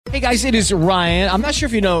Hey guys, it is Ryan. I'm not sure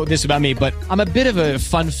if you know this about me, but I'm a bit of a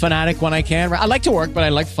fun fanatic when I can. I like to work, but I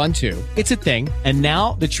like fun too. It's a thing. And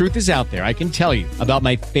now the truth is out there. I can tell you about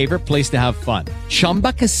my favorite place to have fun.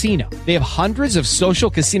 Chumba Casino. They have hundreds of social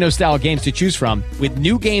casino style games to choose from with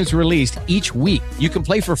new games released each week. You can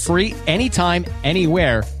play for free anytime,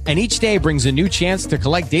 anywhere. And each day brings a new chance to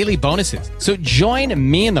collect daily bonuses. So join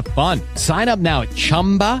me in the fun. Sign up now at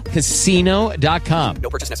ChumbaCasino.com. No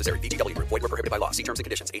purchase necessary. VGW. Void where prohibited by law. See terms and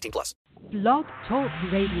conditions. 18+. Blog Talk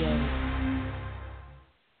Radio.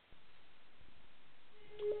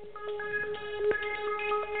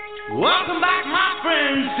 Welcome back, my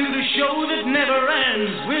friends, to the show that never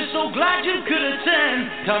ends. We're so glad you could attend.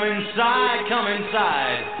 Come inside, come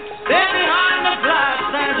inside. There behind the glass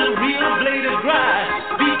stands a real blade of grass.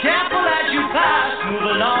 Be careful as you pass. Move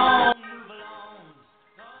along.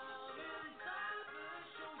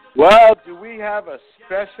 Well, do we have a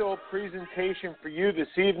special presentation for you this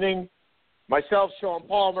evening? Myself, Sean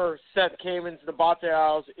Palmer, Seth Kamens, Nabate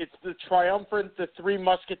Owls. It's the triumvirate, the Three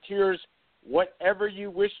Musketeers, whatever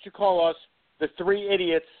you wish to call us, the Three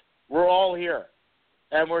Idiots. We're all here,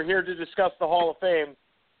 and we're here to discuss the Hall of Fame.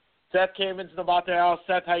 Seth Kamens, Nabate Owls.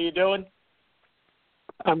 Seth, how you doing?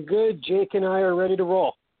 I'm good. Jake and I are ready to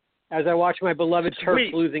roll as I watch my beloved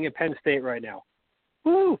Terps losing at Penn State right now.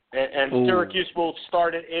 Woo! And Syracuse will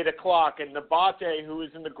start at 8 o'clock. And Nabate, who is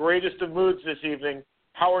in the greatest of moods this evening,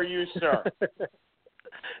 how are you, sir?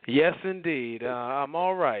 Yes, indeed. I'm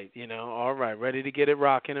all right, all right. Ready to get it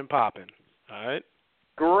rocking and popping. All right?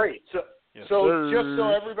 Great. So yes, just so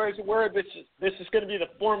everybody's aware, this is going to be the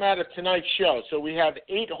format of tonight's show. So we have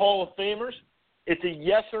 8 Hall of Famers. It's a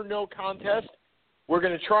yes or no contest. We're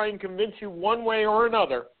going to try and convince you one way or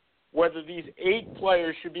another whether these 8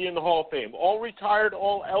 players should be in the Hall of Fame. All retired,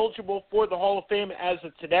 all eligible for the Hall of Fame as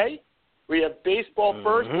of today. We have baseball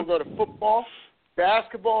first. We'll go to football,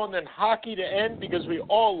 basketball, and then hockey to end because we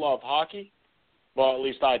all love hockey. Well, at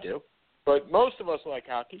least I do. But most of us like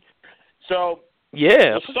hockey. So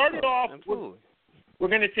we'll start it off. We're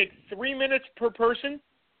going to take 3 minutes per person.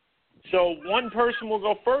 So one person will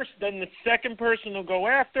go first, then the second person will go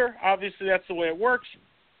after. Obviously, that's the way it works.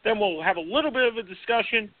 Then we'll have a little bit of a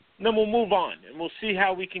discussion, and then we'll move on, and we'll see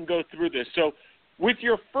how we can go through this. So with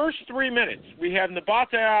your first 3 minutes, we have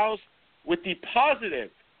Nabate Owls with the positive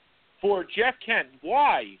for Jeff Kent.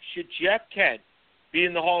 Why should Jeff Kent be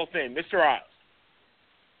in the Hall of Fame? Mr. Isles.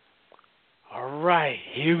 All right,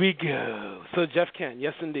 here we go. So Jeff Kent,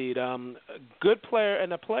 yes, indeed. Good player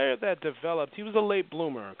and a player that developed. He was a late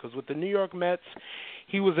bloomer because with the New York Mets,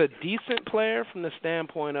 he was a decent player from the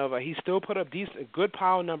standpoint of he still put up good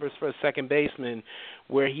power numbers for a second baseman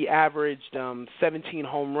where he averaged 17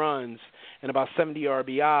 home runs and about 70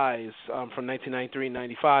 RBIs from 1993 and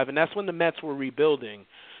 95, and that's when the Mets were rebuilding.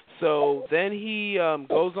 So then he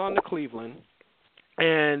goes on to Cleveland.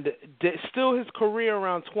 And still his career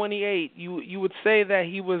around 28, you would say that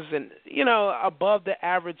he was above the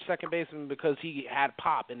average second baseman because he had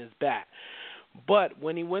pop in his bat. But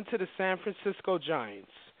when he went to the San Francisco Giants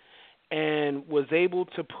and was able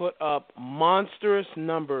to put up monstrous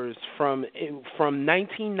numbers from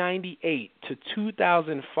 1998 to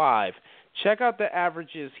 2005, check out the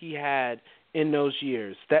averages he had in those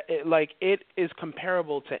years. It is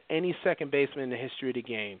comparable to any second baseman in the history of the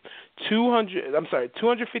game.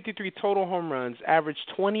 253 total home runs,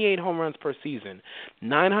 averaged 28 home runs per season,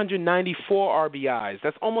 994 RBIs.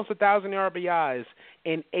 That's almost 1,000 RBIs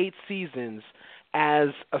in 8 seasons as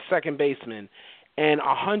a second baseman. And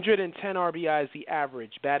 110 RBIs he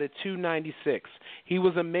averaged, batted .296. He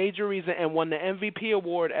was a major reason and won the MVP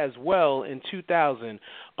award as well in 2000,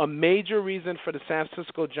 a major reason for the San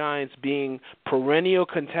Francisco Giants being perennial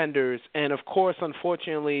contenders. And, of course,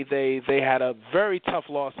 unfortunately, they had a very tough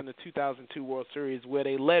loss in the 2002 World Series where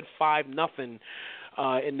they led 5-0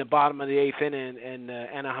 in the bottom of the 8th inning, and the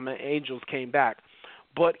Anaheim Angels came back.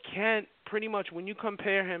 But Kent, pretty much when you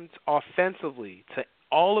compare him offensively to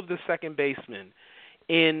all of the second basemen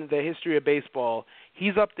in the history of baseball,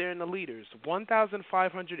 he's up there in the leaders.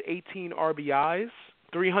 1,518 RBIs,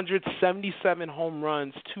 377 home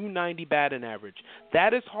runs, 290 batting average.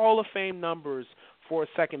 That is Hall of Fame numbers for a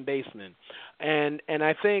second baseman. And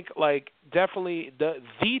I think definitely the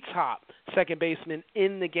top second baseman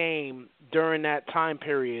in the game during that time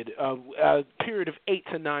period, a period of 8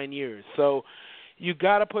 to 9 years. So you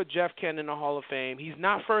got to put Jeff Kent in the Hall of Fame. He's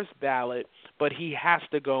not first ballot, but he has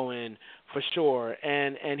to go in for sure.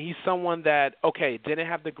 And he's someone that didn't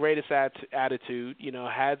have the greatest attitude.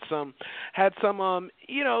 Had some some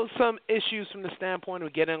issues from the standpoint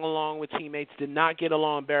of getting along with teammates. Did not get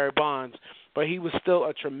along with Barry Bonds, but he was still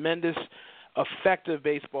a tremendous, effective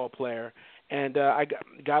baseball player. and I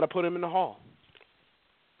got to put him in the Hall.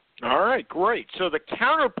 All right, great. So the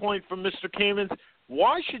counterpoint from Mr. Kamens,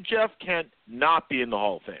 why should Jeff Kent not be in the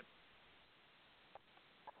Hall of Fame?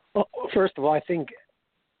 Well, first of all, I think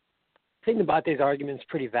Nabate's argument is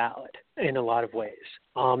pretty valid in a lot of ways.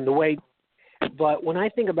 But when I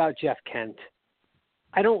think about Jeff Kent,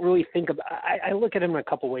 I don't really think about. I look at him in a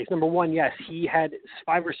couple ways. Number one, yes, he had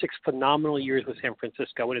 5 or 6 phenomenal years with San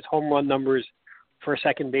Francisco, and his home run numbers for a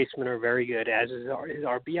second baseman are very good, as is his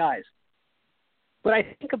RBIs. But I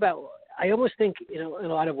almost think, in a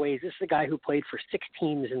lot of ways, this is a guy who played for 6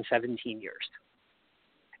 teams in 17 years,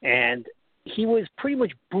 and he was pretty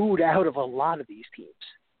much booed out of a lot of these teams.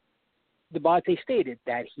 Nabate stated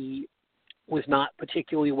that he was not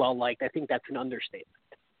particularly well liked. I think that's an understatement.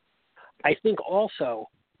 I think also,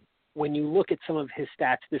 when you look at some of his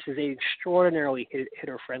stats, this is an extraordinarily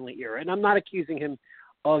hitter-friendly era. And I'm not accusing him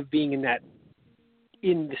of being in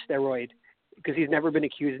the steroid, because he's never been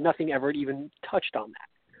accused. Nothing ever even touched on that.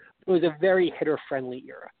 It was a very hitter-friendly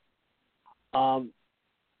era.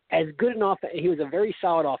 He was a very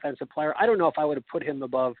solid offensive player. I don't know if I would have put him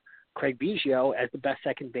above Craig Biggio as the best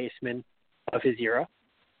second baseman of his era.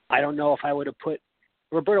 I don't know if I would have put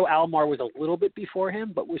Roberto Alomar was a little bit before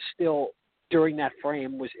him, but was still during that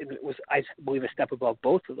frame was I believe a step above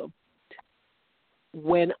both of them.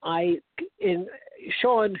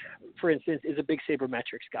 Sean, for instance, is a big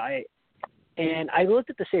sabermetrics guy, and I looked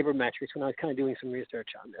at the sabermetrics when I was kind of doing some research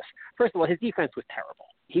on this. First of all, his defense was terrible.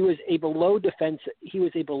 He was a below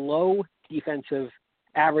defensive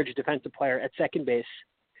average defensive player at second base,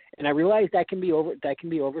 and I realized that can be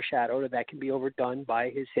overshadowed, or that can be overdone by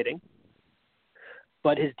his hitting.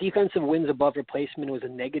 But his defensive wins above replacement was a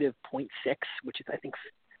negative .6, which is, I think,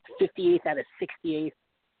 58th out of 68th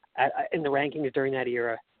in the rankings during that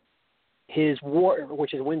era. His WAR,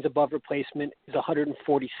 which is wins above replacement, is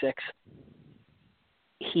 146.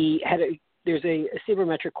 There's a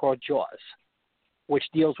sabermetric called JAWS, which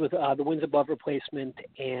deals with the wins above replacement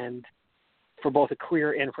and for both a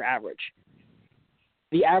career and for average.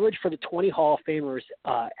 The average for the 20 Hall of Famers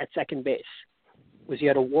at second base was you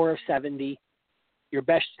had a WAR of 70. Your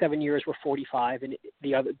best 7 years were 45, and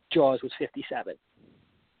the other JAWS was 57.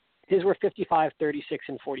 His were 55, 36,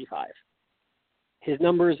 and 45. His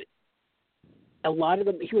numbers, a lot of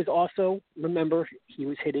them, he was also, remember, he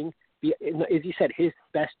was hitting, as you said, his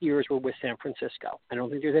best years were with San Francisco. I don't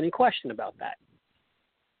think there's any question about that.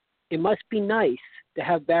 It must be nice to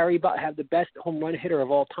have have the best home run hitter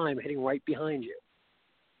of all time hitting right behind you.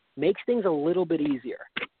 Makes things a little bit easier.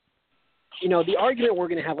 The argument we're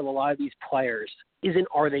going to have with a lot of these players isn't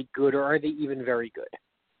are they good or are they even very good.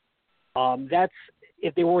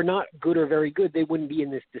 If they were not good or very good, they wouldn't be in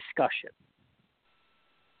this discussion.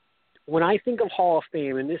 When I think of Hall of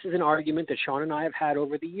Fame, and this is an argument that Sean and I have had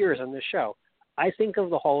over the years on this show, I think of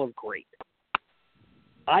the Hall of Great.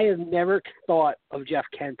 I have never thought of Jeff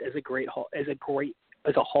Kent as a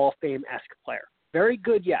Hall of Fame-esque player. Very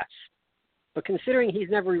good, yes, but considering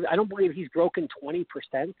I don't believe he's broken 20%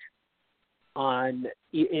 in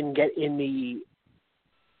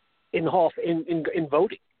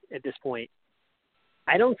voting at this point.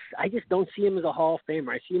 I just don't see him as a Hall of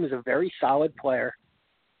Famer. I see him as a very solid player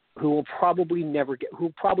who probably will never get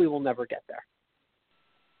there.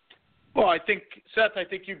 Well, Seth, I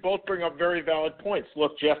think you both bring up very valid points.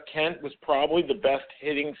 Look, Jeff Kent was probably the best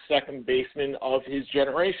hitting second baseman of his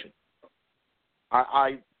generation.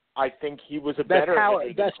 I think he was a better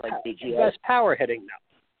best power hitting now.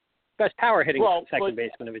 Best power hitting second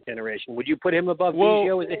baseman of his generation. Would you put him above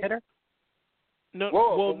Biggio as a hitter?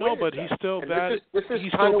 No, but he's still bad.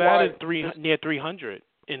 He's still batted near 300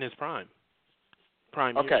 in his prime.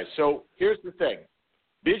 Okay, years. So here's the thing.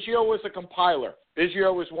 Biggio was a compiler.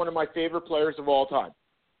 Biggio was one of my favorite players of all time,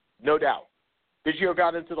 no doubt. Biggio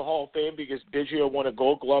got into the Hall of Fame because Biggio won a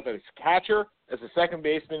Gold Glove as a catcher, as a second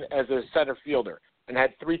baseman, as a center fielder, and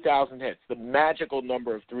had 3,000 hits, the magical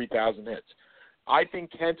number of 3,000 hits. I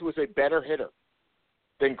think Kent was a better hitter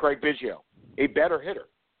than Craig Biggio, a better hitter.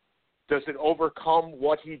 Does it overcome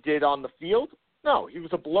what he did on the field? No, he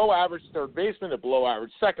was a below-average third baseman, a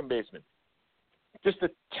below-average second baseman. Just a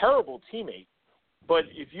terrible teammate. But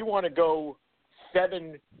if you want to go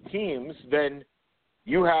 7 teams, then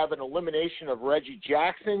you have an elimination of Reggie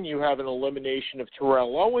Jackson, you have an elimination of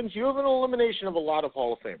Terrell Owens, you have an elimination of a lot of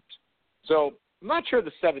Hall of Famers. So I'm not sure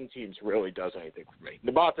the 7 teams really does anything for me.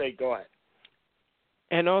 Nabate, go ahead.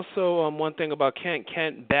 And also one thing about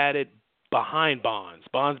Kent batted behind Bonds.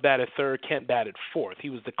 Bonds batted third, Kent batted fourth. He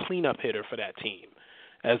was the cleanup hitter for that team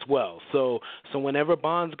as well. So whenever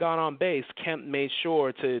Bonds got on base, Kent made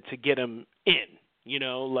sure to get him in You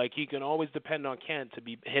know, like he can always depend on Kent to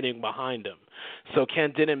be hitting behind him. So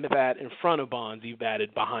Kent didn't bat in front of Bonds; he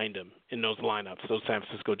batted behind him in those lineups, those San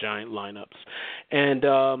Francisco Giant lineups.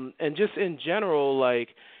 And just in general, like,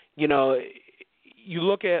 you know, you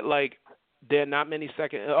look at, like, there are not many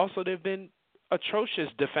second. Also, there have been atrocious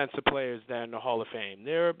defensive players that are in the Hall of Fame.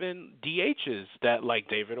 There have been DHs that, like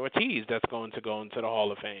David Ortiz, that's going to go into the Hall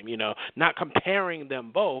of Fame. You know, not comparing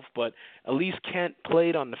them both, but at least Kent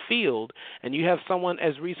played on the field, and you have someone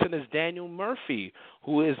as recent as Daniel Murphy,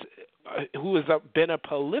 who has been a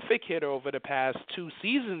prolific hitter over the past 2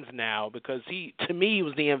 seasons now, because he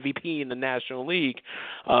was the MVP in the National League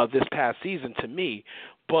this past season to me.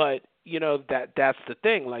 But you know, that's the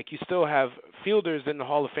thing. Like, you still have fielders in the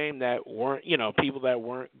Hall of Fame that weren't, you know, people that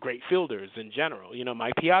weren't great fielders in general. You know,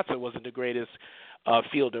 Mike Piazza wasn't the greatest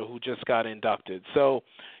fielder who just got inducted. So,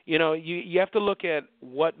 you know, you have to look at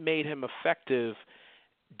what made him effective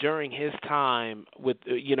during his time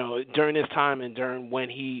and during when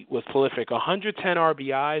he was prolific. 110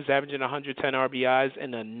 RBIs, averaging 110 RBIs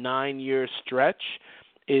in a 9-year stretch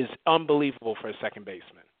is unbelievable for a second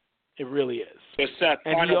baseman. It really is. So Seth,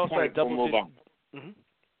 and final he also point, had double we'll move on.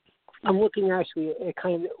 Mm-hmm. I'm looking actually at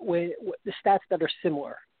kind of the stats that are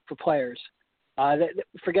similar for players.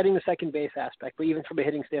 Forgetting the second base aspect, but even from a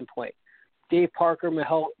hitting standpoint, Dave Parker,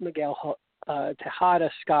 Miguel Tejada,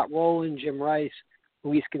 Scott Rowland, Jim Rice,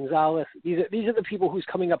 Luis Gonzalez. These are the people who's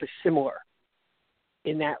coming up as similar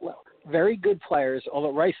in that level. Very good players,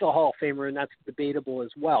 although Rice is a Hall of Famer, and that's debatable as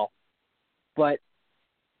well. But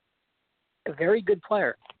a very good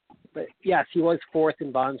player. But yes, he was fourth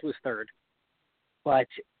and Bonds was third. But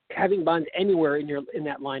having Bonds anywhere in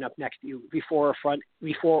that lineup next to you, in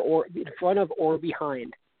front of or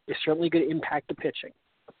behind, is certainly going to impact the pitching.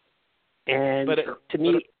 And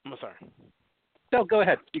I'm sorry. No, go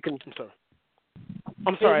ahead. You can.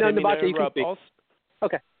 I'm sorry. I didn't mean Nabate, to interrupt.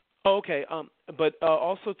 Okay. Oh, okay. But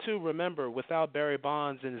also too, remember, without Barry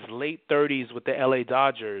Bonds in his late 30s with the LA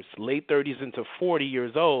Dodgers, late 30s into 40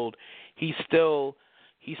 years old, he still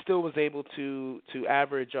was able to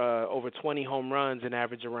average over 20 home runs and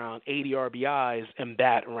average around 80 RBIs and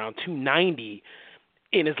bat around 290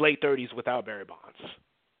 in his late 30s without Barry Bonds.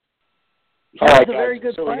 All right, guys. A very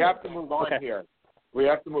good player. We have to move on here. We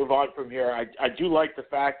have to move on from here. I do like the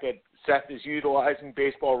fact that Seth is utilizing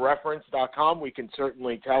baseballreference.com. We can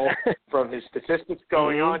certainly tell from his statistics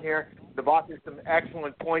going on here. Nabate has some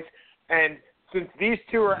excellent points. And since these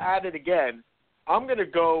two are at it again, I'm going to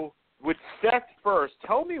go with Seth first.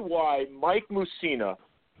 Tell me why Mike Mussina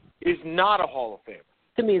is not a Hall of Famer.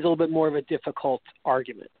 To me, it's a little bit more of a difficult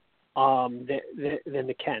argument than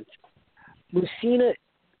the Kent. Mussina,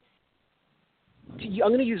 I'm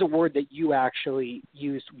going to use a word that you actually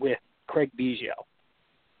used with Craig Biggio.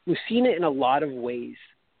 Mussina, in a lot of ways,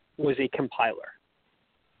 was a compiler.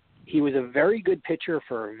 He was a very good pitcher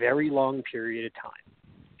for a very long period of time.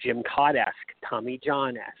 Jim Cott-esque, Tommy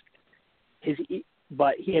John-esque.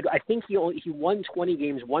 But I think he won 20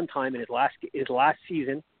 games one time in his last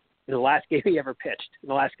season, in the last game he ever pitched, in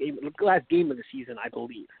the last game of the season, I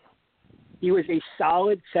believe. He was a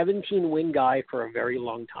solid 17-win guy for a very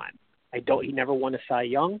long time. He never won a Cy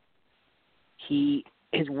Young.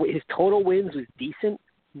 His total wins was decent,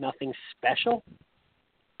 nothing special.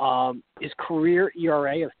 His career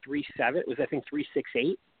ERA of 3.7 was, I think,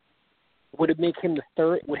 3.68. Would be the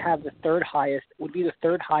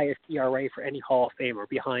third highest ERA for any Hall of Famer,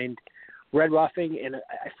 behind Red Ruffing and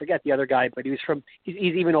I forget the other guy, but he's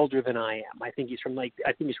even older than I am. I think he's from the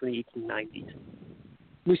 1890s.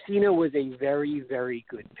 Mussina was a very, very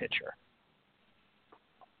good pitcher.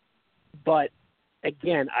 But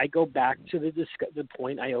again, I go back to the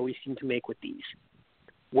point I always seem to make with these.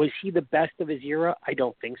 Was he the best of his era? I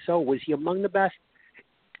don't think so. Was he among the best?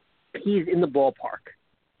 He's in the ballpark.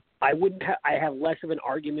 I have less of an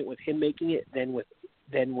argument with him making it than with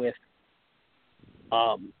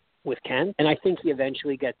Ken, and I think he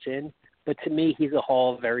eventually gets in. But to me, he's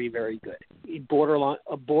a very, very good, a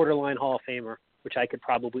borderline Hall of Famer, which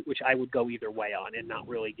I would go either way on and not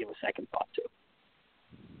really give a second thought to.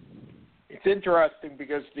 It's interesting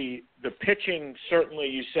because the pitching, certainly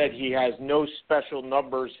you said he has no special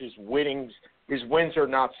numbers. His wins are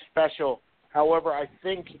not special. However, I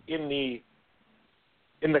think in the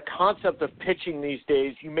concept of pitching these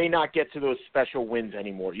days, you may not get to those special wins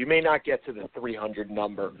anymore. You may not get to the 300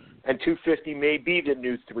 number, and 250 may be the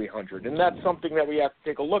new 300. And that's something that we have to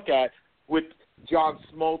take a look at with John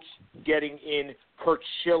Smoltz getting in, Curt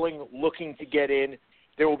Schilling looking to get in.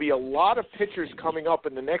 There will be a lot of pitchers coming up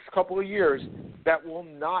in the next couple of years that will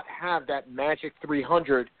not have that magic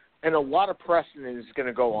 300, and a lot of precedent is going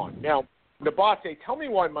to go on. Now, Nabate, tell me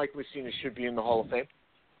why Mike Mussina should be in the Hall of Fame.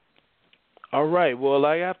 All right. Well,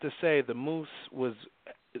 I have to say the Moose was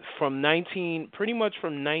pretty much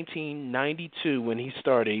from 1992 when he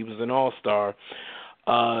started. He was an all-star.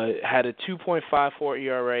 Had a 2.54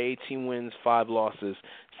 ERA, 18 wins, 5 losses.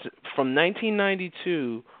 From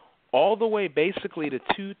 1992 all the way basically to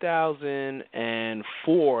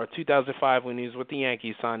 2004, 2005 when he was with the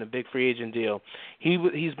Yankees, signed a big free agent deal.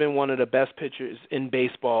 He's been one of the best pitchers in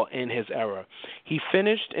baseball in his era. He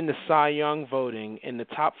finished in the Cy Young voting, in the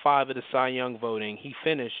top 5 of the Cy Young voting. He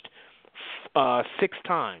finished 6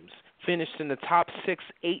 times, finished in the top 6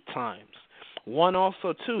 8 times. Won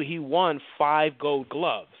also, too, he won 5 Gold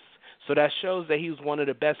Gloves. So that shows that he was one of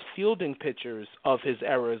the best fielding pitchers of his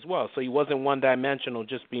era as well. So he wasn't one-dimensional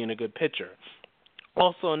just being a good pitcher.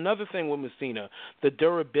 Also, another thing with Mussina, the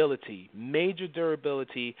durability, major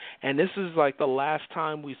durability, and this is like the last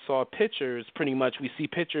time we saw pitchers, pretty much, we see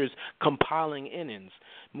pitchers compiling innings.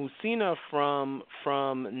 Mussina from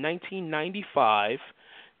 1995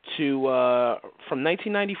 to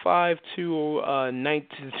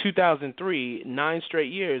 2003, 9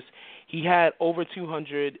 straight years, he had over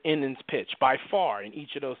 200 innings pitched by far in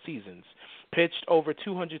each of those seasons. Pitched over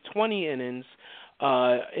 220 innings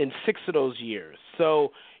in 6 of those years.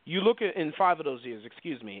 So you look at in 5 of those years,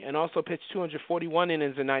 and also pitched 241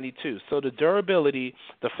 innings in 92. So the durability,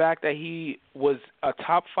 the fact that he was a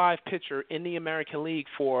top 5 pitcher in the American League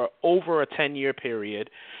for over a 10-year period,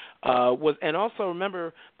 and also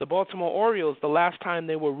remember the Baltimore Orioles, the last time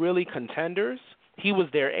they were really contenders, he was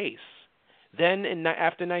their ace. Then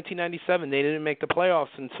after 1997, they didn't make the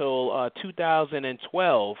playoffs until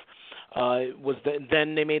 2012.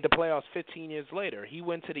 Then they made the playoffs 15 years later. He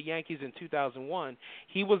went to the Yankees in 2001.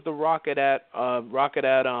 He was the rocket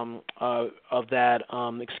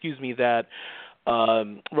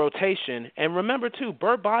rotation. And remember too,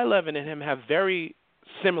 Bert Blyleven and him have very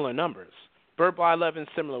similar numbers. Bert Blyleven,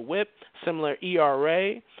 similar WHIP, similar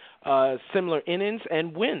ERA, similar innings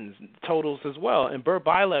and wins totals as well. And Bert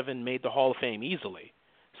Blyleven made the Hall of Fame easily.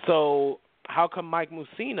 So how come Mike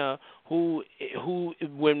Mussina, who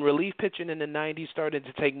when relief pitching in the 90s started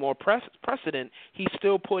to take more precedent, he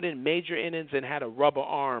still put in major innings and had a rubber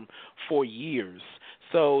arm for years.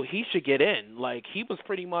 So he should get in. Like, he was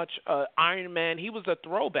pretty much Iron Man. He was a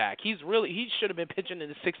throwback. He should have been pitching in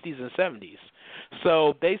the 60s and 70s.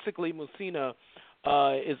 So basically Mussina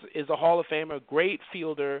is a Hall of Famer, great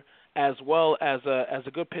fielder as well as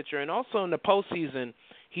a good pitcher, and also in the postseason,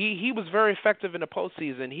 he was very effective in the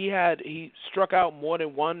postseason. He struck out more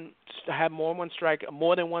than one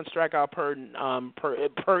strikeout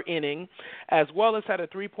per inning, as well as had a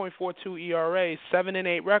 3.42 ERA,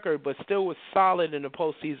 7-8 record, but still was solid in the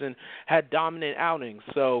postseason. Had dominant outings.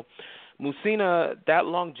 So Mussina, that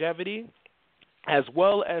longevity, as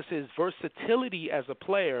well as his versatility as a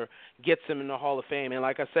player, gets him in the Hall of Fame. And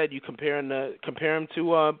like I said, you compare him to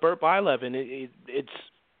Bert Blyleven, it's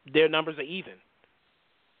their numbers are even.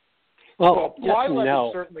 Well,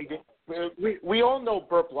 Blyleven certainly did. We all know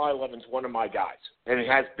Bert Blyleven's one of my guys, and he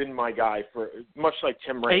has been my guy for much like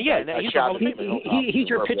Tim Raines. He's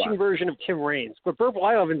your pitching version of Tim Raines. But Bert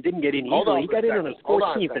Blyleven didn't get in easily. He got in on his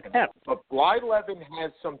 14th attempt. But Blyleven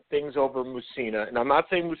has some things over Mussina, and I'm not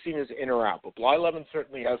saying Mussina's in or out, but Blyleven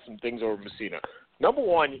certainly has some things over Mussina. Number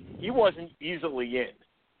one, he wasn't easily in.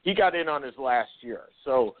 He got in on his last year,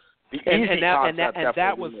 so. That's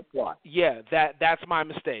my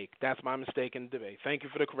mistake. That's my mistake in the debate. Thank you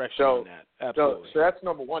for the correction on that. Absolutely. So that's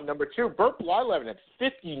number one. Number two, Bert Blyleven had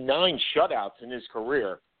 59 shutouts in his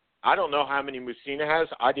career. I don't know how many Mussina has.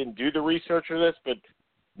 I didn't do the research for this, but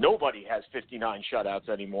nobody has 59 shutouts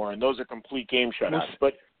anymore, and those are complete game shutouts.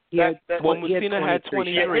 But Mussina had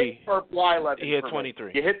 23. Bert Blyleven. He had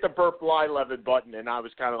 23. You hit the Bert Blyleven button, and I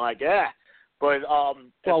was kind of like, But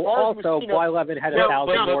also Blyleven had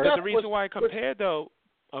 1,000 more. But the reason why I compared though,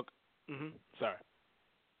 sorry.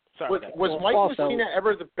 Was Mike Mussina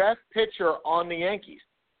ever the best pitcher on the Yankees?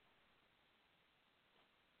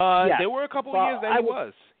 Yes. There were a couple of years that he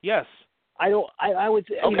was. Yes. I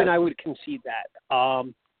would concede that.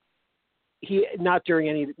 He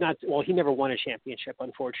never won a championship,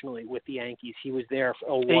 unfortunately, with the Yankees. He was there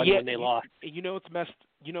for 2001 when they lost. You know what's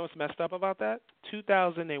messed up about that?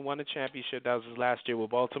 2000 they won a championship. That was his last year with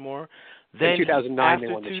Baltimore. Then in 2009 after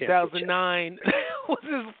they won the 2009 was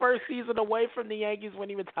his first season away from the Yankees when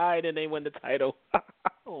he retired and they won the title.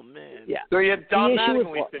 Oh man. Yeah. So he had Don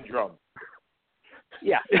Mattingly syndrome.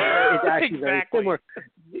 Yeah, it's actually very similar.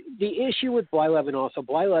 The issue with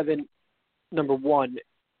Blyleven, number one,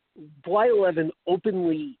 Blyleven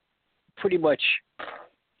openly pretty much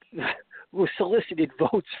solicited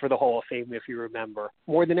votes for the Hall of Fame, if you remember,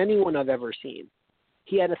 more than anyone I've ever seen.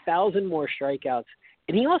 He had 1,000 more strikeouts,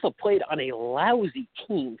 and he also played on a lousy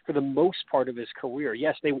team for the most part of his career.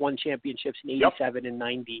 Yes, they won championships in '87 and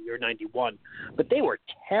 '90 or '91, but they were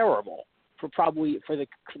terrible for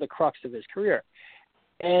the crux of his career.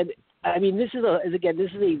 And I mean, this is a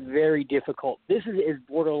very difficult. This is as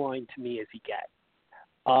borderline to me as he gets.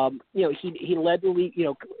 He led the league.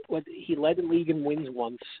 He led the league in wins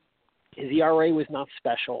once. His ERA was not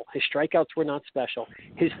special. His strikeouts were not special.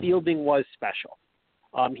 His fielding was special.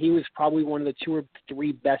 He was probably one of the 2 or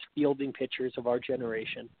 3 best fielding pitchers of our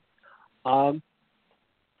generation.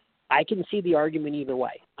 I can see the argument either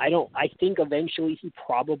way. I think eventually he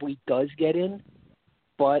probably does get in,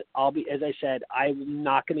 but as I said, I'm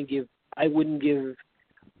not going to give. I wouldn't give.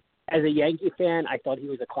 As a Yankee fan, I thought he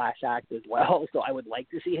was a class act as well, so I would like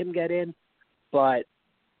to see him get in, but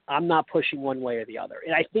I'm not pushing one way or the other.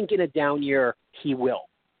 And I think in a down year, he will.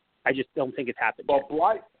 I just don't think it's happened yet.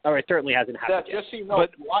 Or it certainly hasn't happened yet. Just so you know,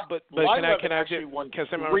 but can I get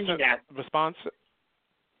my response?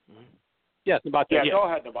 Yes, Nabate. Yeah, go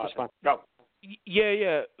ahead, Nabate. Go.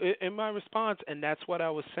 Yeah. In my response, and that's what I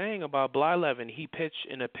was saying about Blyleven. He pitched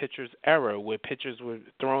in a pitcher's era where pitchers were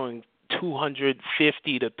throwing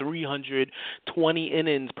 250 to 320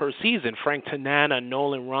 innings per season. Frank Tanana,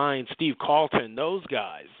 Nolan Ryan, Steve Carlton, those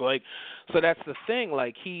guys. So that's the thing.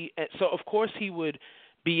 So of course he would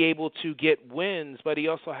be able to get wins, but he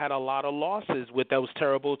also had a lot of losses with those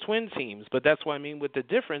terrible Twin teams. But that's what I mean with the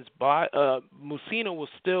difference. Mussina was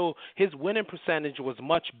still, his winning percentage was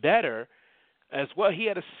much better as well. He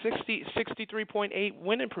had a 63.8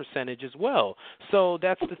 winning percentage as well. So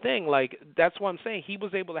that's the thing. That's what I'm saying. He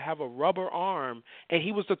was able to have a rubber arm, and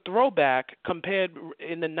he was a throwback compared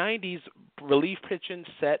in the 90s. Relief pitching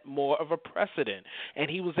set more of a precedent, and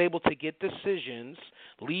he was able to get decisions,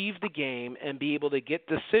 leave the game, and be able to get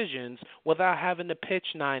decisions without having to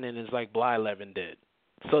pitch 9 innings like Blyleven did.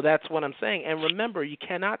 So that's what I'm saying. And remember, you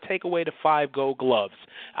cannot take away the 5 Gold Gloves.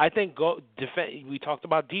 I think we talked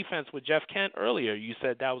about defense with Jeff Kent earlier. You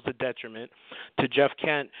said that was a detriment to Jeff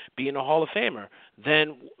Kent being a Hall of Famer.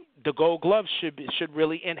 Then the Gold Gloves should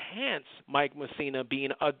really enhance Mike Mussina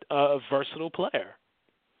being a versatile player.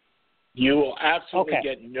 You will absolutely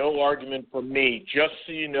get no argument from me. Just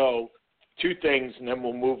so you know, 2 things, and then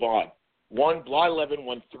we'll move on. 1, Blyleven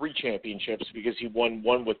won 3 championships because he won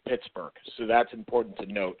 1 with Pittsburgh, so that's important to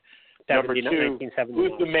note. Number 2,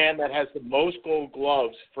 who's the man that has the most Gold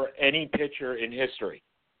Gloves for any pitcher in history?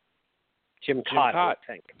 Jim Cott, I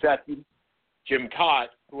think. Jim Cott,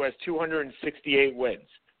 who has 268 wins.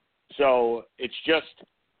 So it's just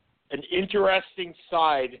an interesting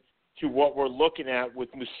side to what we're looking at with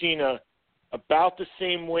Mussina. About the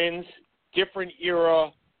same wins, different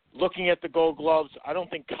era. Looking at the Gold Gloves, I don't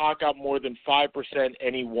think Cott got more than 5%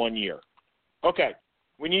 any one year. Okay,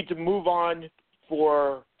 we need to move on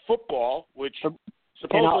for football, which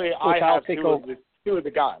supposedly I have 2 of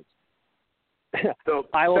the guys. So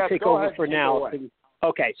I will Seth, take over for now.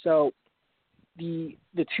 Okay, so the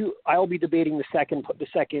 2 I will be debating the second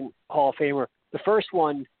Hall of Famer. The first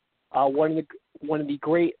one, one of the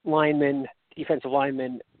great defensive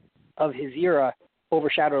linemen of his era,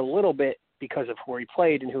 overshadowed a little bit because of where he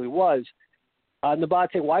played and who he was.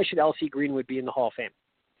 Nabate, why should L.C. Greenwood be in the Hall of Fame?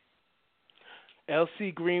 L.C.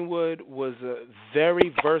 Greenwood was a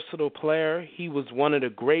very versatile player. He was one of the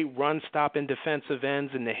great run-stopping defensive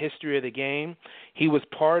ends in the history of the game. He was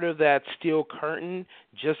part of that steel curtain,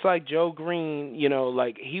 just like Joe Green.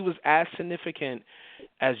 He was as significant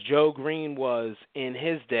as Joe Green was in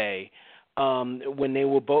his day. When they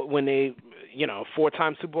were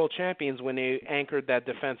 4-time Super Bowl champions, when they anchored that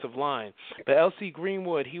defensive line. But L.C.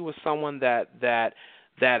 Greenwood, he was someone that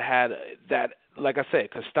had, like I said,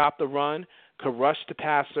 could stop the run, could rush the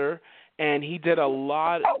passer, and he did a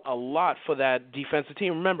lot for that defensive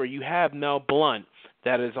team. Remember, you have Mel Blount,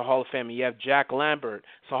 that is a Hall of Famer. You have Jack Lambert,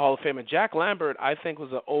 it's a Hall of Famer. Jack Lambert, I think,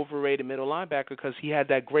 was an overrated middle linebacker because he had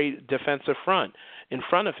that great defensive front in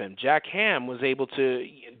front of him. Jack Ham was able to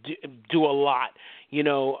do a lot,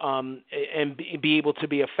 and be able to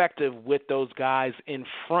be effective with those guys in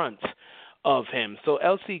front of him. So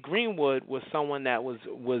L.C. Greenwood was someone that was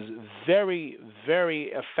very,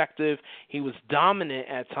 very effective. He was dominant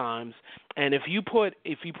at times. And if you put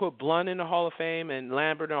Blount in the Hall of Fame and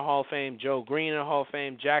Lambert in the Hall of Fame, Joe Green in the Hall of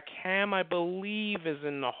Fame, Jack Ham, I believe, is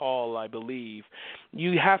in the Hall,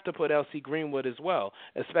 you have to put L.C. Greenwood as well.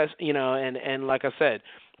 Especially, and like I said,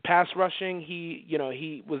 pass rushing,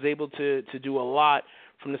 he was able to do a lot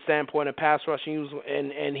from the standpoint of pass rushing.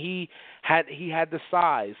 He had the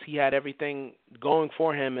size. He had everything going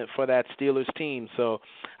for him for that Steelers team. So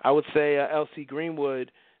I would say L.C.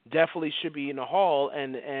 Greenwood definitely should be in the Hall,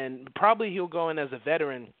 and probably he'll go in as a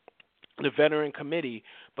veteran, the veteran committee.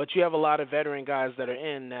 But you have a lot of veteran guys that are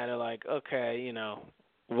in that are like, okay,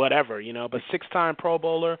 whatever, But 6-time Pro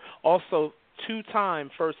Bowler, also 2-time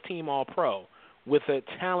first-team All-Pro with a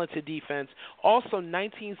talented defense. Also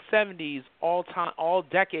 1970s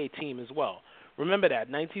all-decade team as well. Remember that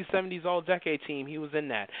 1970s all-decade team. He was in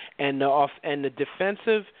that, and the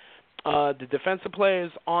defensive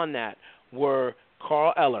players on that were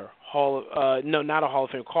Carl Eller, not a Hall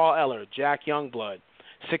of Fame. Carl Eller, Jack Youngblood,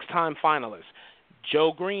 6-time finalist.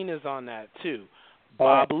 Joe Green is on that too.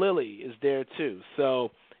 Bob Lilly is there too.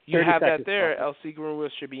 So you have that there. L.C.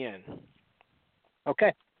 Greenwood should be in.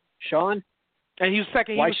 Okay, Sean. And he was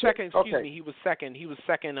second. He was second. Okay. He was second. He was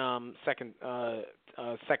second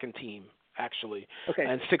team actually. Okay.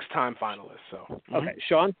 And 6-time finalist. So. Okay,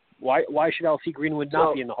 Sean. Why should L.C. Greenwood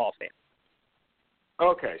not be in the Hall of Fame?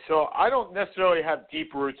 Okay, so I don't necessarily have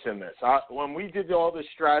deep roots in this. When we did all this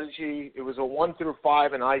strategy, it was a 1 through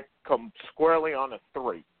 5, and I come squarely on a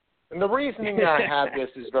 3. And the reasoning I have this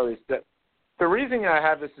is very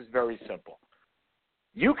simple.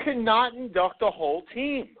 You cannot induct a whole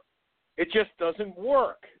team. It just doesn't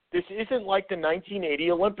work. This isn't like the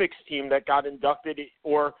 1980 Olympics team that got inducted,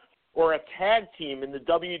 or a tag team in the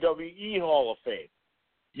WWE Hall of Fame.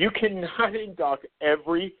 You cannot induct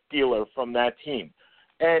every dealer from that team.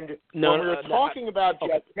 And when we were talking about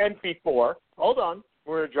Jeff Kent before, hold on,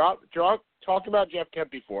 we were talking about Jeff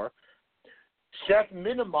Kent before. Seth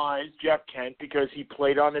minimized Jeff Kent because he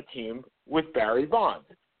played on a team with Barry Bonds.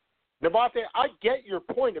 Nabate, I get your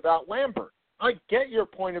point about Lambert. I get your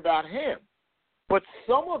point about him. But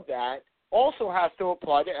some of that also has to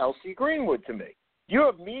apply to L.C. Greenwood to me. You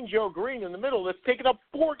have Mean Joe Green in the middle that's taken up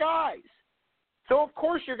 4 guys. So, of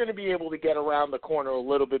course, you're going to be able to get around the corner a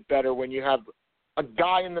little bit better when you have a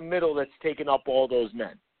guy in the middle that's taken up all those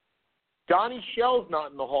men. Donnie Shell's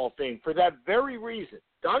not in the Hall of Fame for that very reason.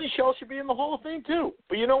 Donnie Shell should be in the Hall of Fame too.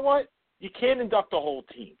 But you know what? You can't induct the whole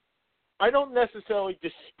team. I don't necessarily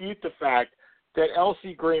dispute the fact that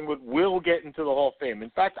L.C. Greenwood will get into the Hall of Fame. In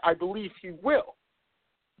fact, I believe he will.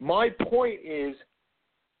 My point is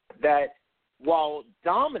that while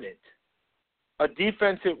dominant a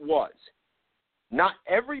defense it was, not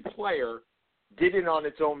every player did it on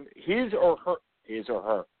its own,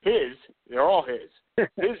 they're all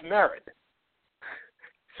his merit.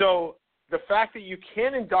 So the fact that you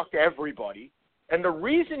can't induct everybody, and the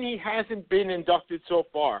reason he hasn't been inducted so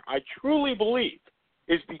far, I truly believe,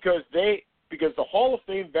 is because the Hall of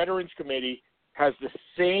Fame Veterans Committee has the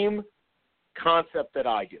same concept that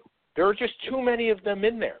I do. There are just too many of them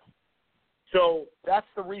in there. So that's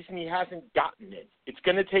the reason he hasn't gotten in. It's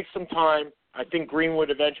going to take some time. I think Greenwood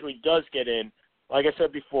eventually does get in. Like I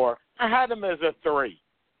said before, I had him as a 3.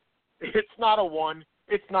 It's not a 1.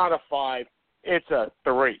 It's not a 5. It's a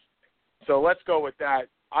 3. So let's go with that.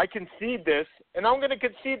 I concede this, and I'm going to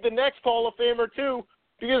concede the next Hall of Famer too,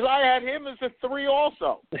 because I had him as a 3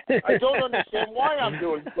 also. I don't understand why I'm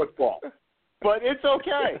doing football, but it's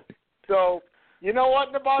okay. So you know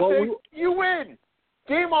what, Nabate? You win.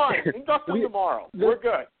 Game on. Induct him tomorrow. We're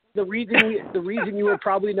good. The reason you were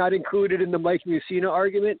probably not included in the Mike Mussina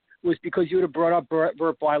argument was because you would have brought up Burt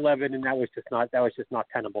Blyleven, and that was just not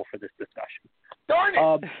tenable for this discussion. Darn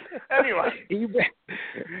it! Anyway,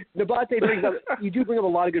 Nabate you do bring up a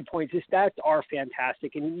lot of good points. His stats are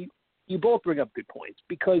fantastic, and you both bring up good points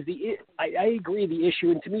because I agree the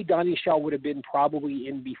issue, and to me, Donnie Shell would have been probably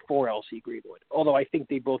in before L.C. Greenwood, although I think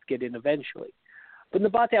they both get in eventually. But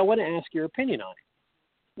Nabate, I want to ask your opinion on it.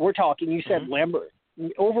 We're talking. You said Lambert,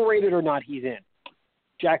 overrated or not, he's in.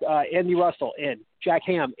 Andy Russell in. Jack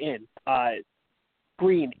Ham in.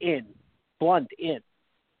 Green in. Blunt in.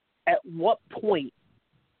 At what point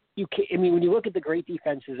when you look at the great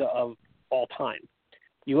defenses of all time,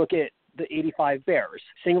 you look at the '85 Bears.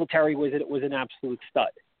 Singletary was an absolute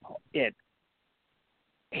stud. In.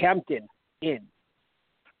 Hampton in.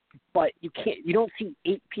 But you don't see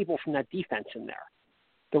 8 people from that defense in there.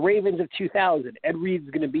 The Ravens of 2000, Ed Reed's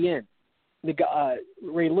going to be in.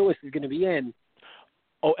 Ray Lewis is going to be in.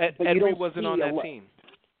 Oh, Ed Reed wasn't on that team.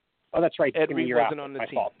 Oh, that's right. Ed Reed wasn't on the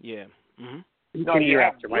team. Fault. Yeah. Mm-hmm. No, you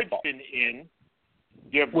have Woodson in.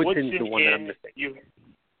 You have Woodson the one that I'm in. missing.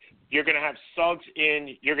 You're going to have Suggs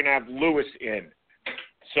in. You're going to have Lewis in.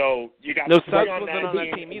 So you got Suggs on wasn't on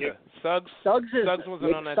that team either. Suggs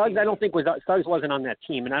wasn't on that Suggs, team. I don't think Suggs wasn't on that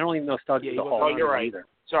team, and I don't even know Suggs was the Hall. Oh, you're right. Either.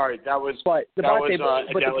 Sorry, that was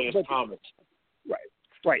Adelius Thomas. Thomas.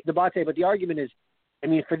 Right. Nabate, but the argument is I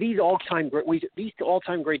mean, for these all-time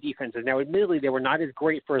great defenses. Now, admittedly, they were not as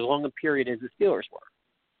great for as long a period as the Steelers were.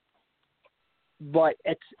 But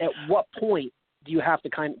at what point do you have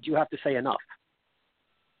to say enough?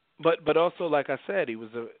 But also, like I said, he was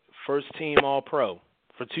a first-team All-Pro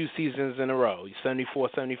for 2 seasons in a row. He's 74,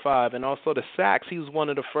 75, and also the sacks. He was one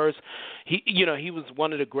of the first. He was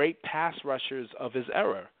one of the great pass rushers of his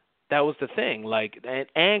era. That was the thing.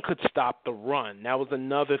 And could stop the run. That was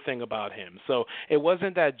another thing about him. So it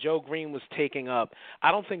wasn't that Joe Green was taking up. I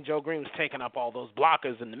don't think Joe Green was taking up all those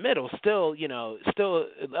blockers in the middle. Still,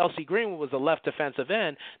 L.C. Greenwood was a left defensive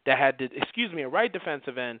end that had to. A right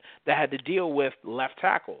defensive end that had to deal with left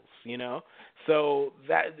tackles. So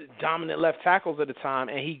that dominant left tackles at the time,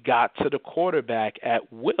 and he got to the quarterback at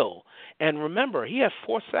will. And remember, he had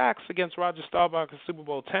 4 sacks against Roger Staubach in Super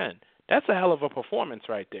Bowl X. That's a hell of a performance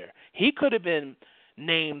right there. He could have been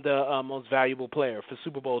named the most valuable player for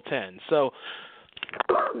Super Bowl X. So,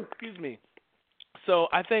 So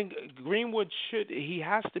I think Greenwood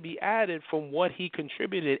has to be added from what he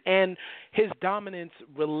contributed and his dominance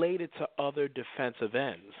related to other defensive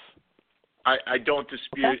ends. I don't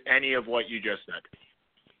dispute any of what you just said.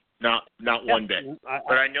 Not one bit.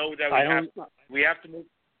 But I know that we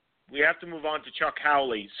have to move on to Chuck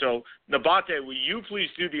Howley. So, Nabate, will you please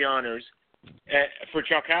do the honors for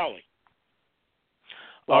Chuck Howley?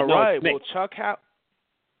 All right. Well, Chuck Howley.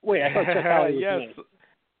 Wait, I thought Chuck Howley was yes. me.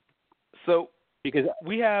 So because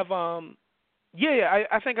we have I'm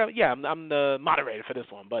the moderator for this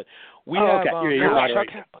one, but we have okay. You're Chuck.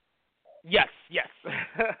 Yes.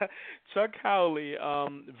 Chuck Howley,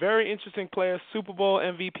 very interesting player, Super Bowl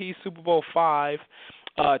MVP, Super Bowl V,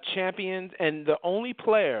 champion, and the only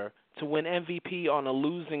player to win MVP on a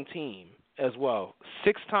losing team as well.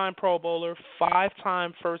 6-time Pro Bowler,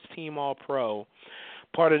 5-time first-team All-Pro,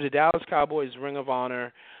 part of the Dallas Cowboys Ring of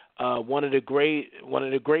Honor, one of the great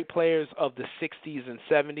players of the 60s and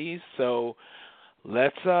 70s. So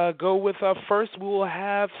let's go with first. We will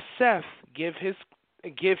have Seth give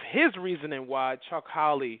his reasoning why Chuck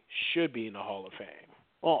Howley should be in the Hall of Fame.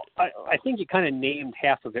 Well, I think you kind of named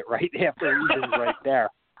half of it right after the reasons right there.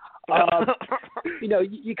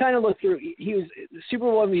 You kind of look through. He was Super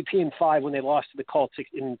Bowl MVP in 5 when they lost to the Colts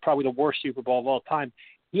in probably the worst Super Bowl of all time.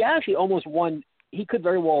 He actually almost won. He could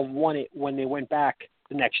very well have won it when they went back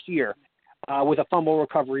the next year with a fumble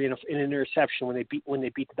recovery and an interception when they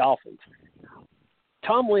beat the Dolphins.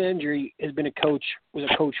 Tom Landry was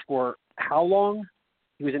a coach for how long?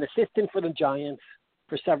 He was an assistant for the Giants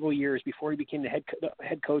for several years before he became the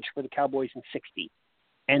head coach for the Cowboys in 60.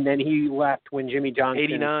 And then he left when Jimmy Johnson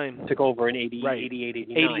 89. took over in 88,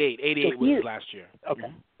 89. 88 was last year. Okay.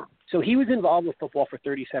 Mm-hmm. So he was involved with football for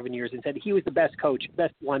 37 years and said he was the best coach,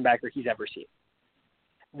 best linebacker he's ever seen.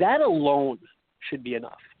 That alone should be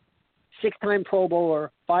enough. 6-time Pro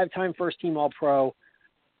Bowler, 5-time first-team All-Pro,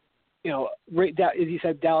 as you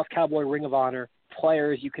said, Dallas Cowboy Ring of Honor,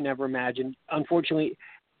 players you can never imagine. Unfortunately,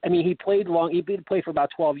 I mean, he played long. He did play for about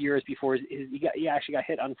 12 years before he actually got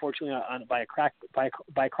hit, unfortunately, by a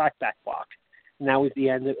crackback block. And that was the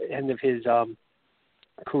end of his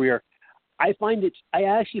career. I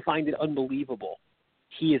actually find it unbelievable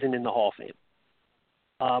he isn't in the Hall of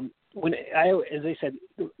Fame. As I said,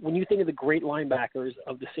 when you think of the great linebackers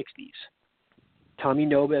of the 60s, Tommy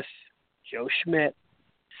Nobis, Joe Schmidt,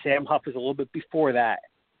 Sam Huff is a little bit before that.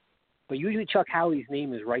 But usually Chuck Howley's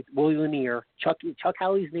name is right. Willie Lanier, Chuck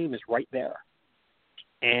Howley's name is right there,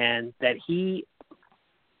 and that he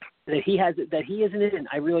isn't in,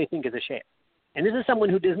 I really think is a shame. And this is someone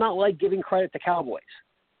who does not like giving credit to Cowboys,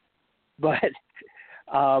 but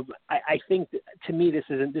I think to me this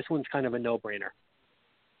one's kind of a no-brainer.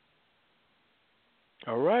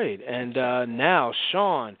 All right, and now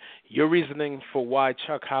Sean, your reasoning for why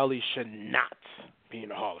Chuck Howley should not be in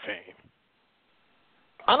the Hall of Fame.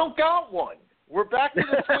 I don't got one. We're back to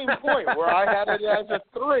the same point where I had it as a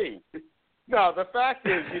 3. No, the fact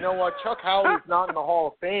is, you know what? Chuck Howley's not in the Hall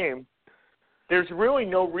of Fame. There's really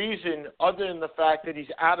no reason other than the fact that he's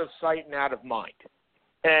out of sight and out of mind.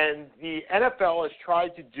 And the NFL has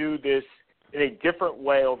tried to do this in a different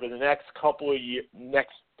way over the next couple of years.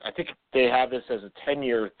 I think they have this as a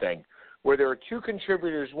 10-year thing, where there are 2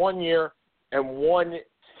 contributors 1 year and 1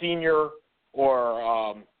 senior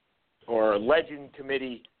or legend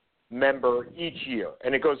committee member each year,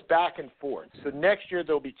 and it goes back and forth. So next year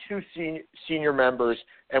there'll be 2 senior members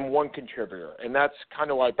and 1 contributor, and that's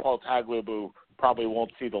kind of why Paul Tagliabue probably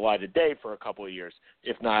won't see the light of day for a couple of years,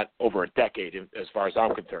 if not over a decade, as far as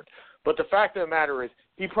I'm concerned. But the fact of the matter is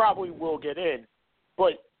he probably will get in,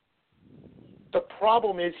 but the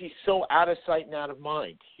problem is, he's so out of sight and out of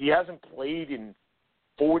mind. He hasn't played in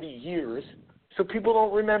 40 years. so people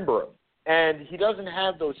don't remember him. And he doesn't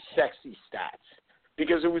have those sexy stats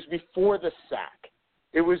because it was before the sack.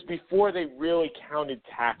 It was before they really counted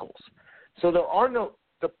tackles. So there are no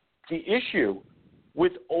 – the issue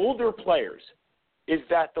with older players is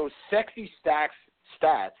that those sexy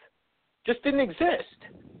stats just didn't exist.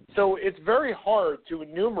 So it's very hard to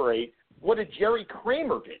enumerate what a Jerry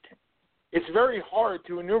Kramer did. It's very hard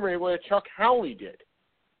to enumerate what a Chuck Howley did.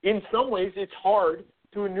 In some ways, it's hard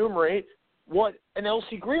to enumerate what an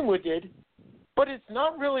L.C. Greenwood did, but it's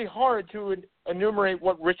not really hard to enumerate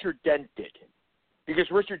what Richard Dent did because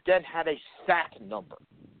Richard Dent had a sack number.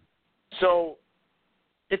 So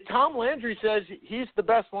if Tom Landry says he's the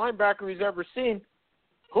best linebacker he's ever seen,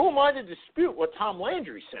 who am I to dispute what Tom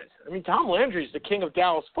Landry says? I mean, Tom Landry is the king of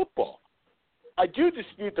Dallas football. I do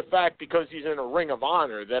dispute the fact because he's in a Ring of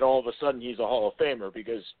Honor that all of a sudden he's a Hall of Famer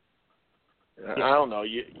because, I don't know,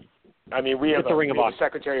 we have a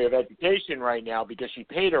Secretary of Education right now because she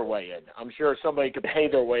paid her way in. I'm sure somebody could pay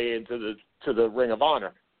their way into the Ring of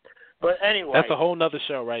Honor. But anyway. That's a whole nother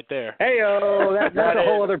show right there. Hey-o, that's a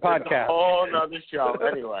whole other podcast. A whole other show,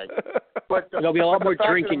 anyway. But there'll be a lot more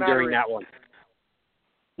drinking during that one.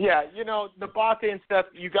 Yeah, Nabate and Seth,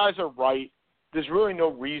 you guys are right. There's really no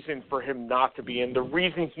reason for him not to be in. The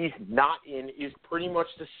reason he's not in is pretty much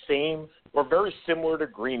the same or very similar to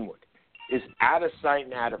Greenwood, is out of sight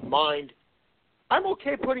and out of mind. I'm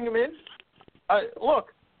okay putting him in.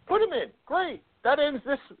 Look, put him in. Great. That ends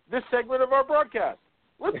this segment of our broadcast.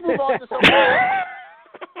 Let's move on to something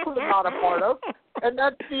else I'm not a part of, and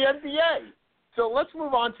that's the NBA. So let's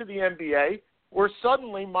move on to the NBA, where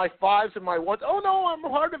suddenly my fives and my ones, oh, no, I'm a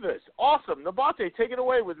part of this. Awesome. Nabate, take it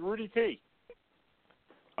away with Rudy T.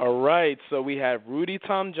 All right, so we have Rudy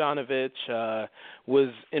Tomjanovich, was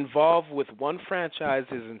involved with one franchise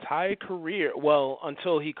his entire career, well,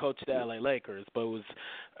 until he coached the LA Lakers, but was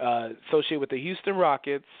associated with the Houston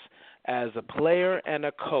Rockets as a player and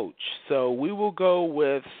a coach. So we will go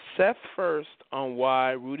with Seth first on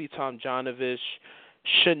why Rudy Tomjanovich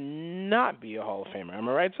should not be a Hall of Famer. Am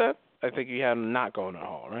I right, Seth? I think you had him not going to the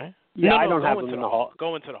Hall, right? Yeah, I don't have him in the Hall.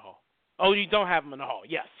 Go into the Hall. Oh, you don't have him in the Hall.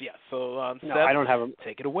 Yes. So, no, Seth, I don't have him.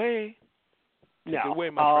 Take it away. Take it away,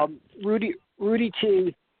 my friend. Rudy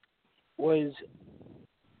T was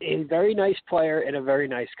a very nice player and a very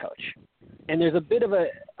nice coach. And there's a bit of an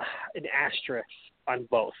asterisk on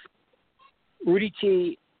both. Rudy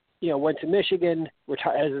T, went to Michigan,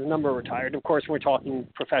 as his number retired. Of course, when we're talking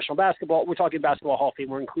professional basketball, we're talking basketball Hall of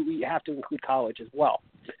Fame. We have to include college as well.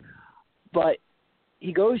 But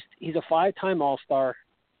he's a 5-time All-Star.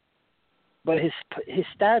 But his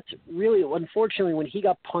stats really, unfortunately, when he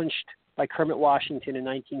got punched by Kermit Washington in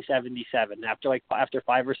 1977, after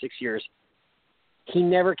 5 or 6 years, he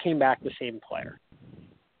never came back the same player.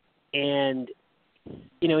 And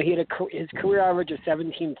he had his career average of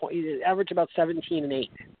 17 points. He averaged about 17 and 8.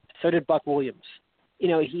 So did Buck Williams.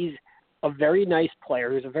 He's a very nice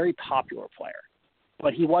player. He's a very popular player,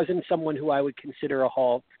 but he wasn't someone who I would consider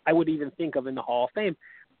I would even think of in the Hall of Fame.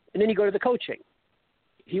 And then you go to the coaching.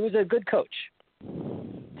 He was a good coach.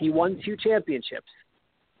 He won 2 championships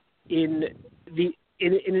in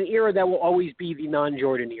an era that will always be the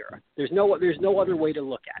non-Jordan era. There's no other way to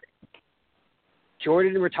look at it.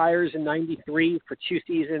 Jordan retires in '93 for 2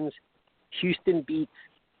 seasons. Houston beats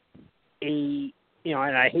and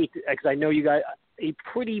I hate because I know you guys, a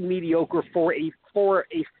pretty mediocre for a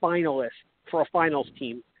finalist for a finals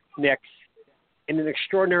team, Knicks, and an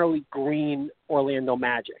extraordinarily green Orlando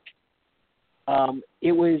Magic.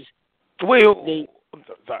 It was. Wait,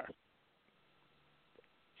 sorry.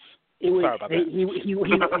 It was. Sorry about that. He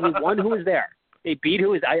won who was there. They beat who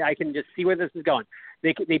was. I can just see where this is going.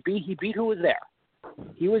 He beat who was there.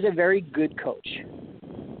 He was a very good coach.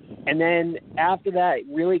 And then after that, it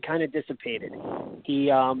really kind of dissipated. He,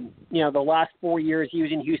 the last 4 years he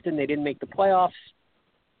was in Houston, they didn't make the playoffs.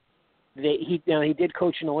 He did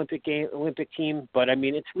coach an Olympic team, but I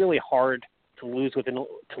mean, it's really hard to lose in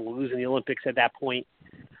the Olympics at that point.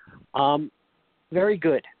 Very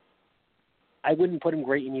good. I wouldn't put him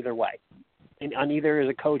great in either way, on either as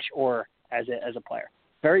a coach or as a player.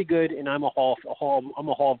 Very good, and I'm a Hall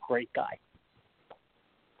of Great guy.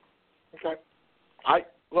 Okay.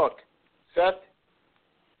 Look, Seth,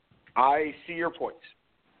 I see your points,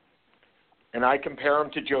 and I compare him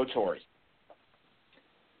to Joe Torre.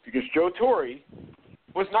 Because Joe Torre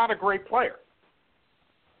was not a great player,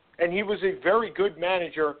 and he was a very good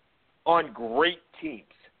manager on great teams,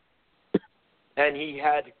 and he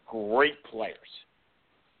had great players.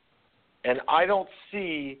 And I don't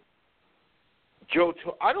see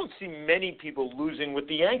many people losing with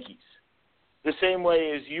the Yankees, the same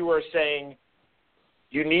way as you are saying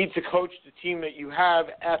You need to coach the team that you have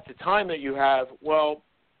at the time that you have. Well,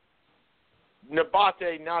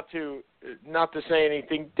 Nabate, not to say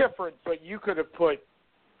anything different, but you could have put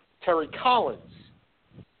Terry Collins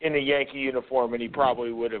in a Yankee uniform, and he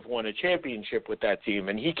probably would have won a championship with that team,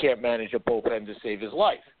 and he can't manage a bullpen to save his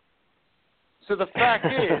life. So the fact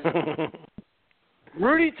is,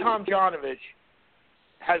 Rudy Tomjanovich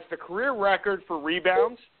has the career record for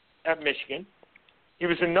rebounds at Michigan. He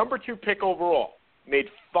was the number 2 pick overall, made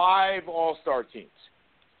 5 All-Star teams.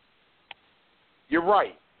 You're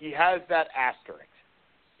right. He has that asterisk.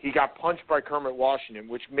 He got punched by Kermit Washington,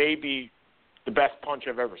 which may be the best punch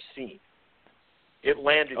I've ever seen. It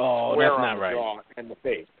landed square on the jaw and the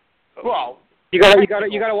face. Well, you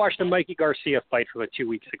gotta watch the Mikey Garcia fight from 2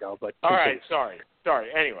 weeks ago. But all right, sorry.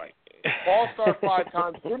 Anyway, All-Star 5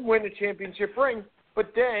 times, didn't win the championship ring,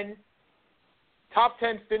 but then top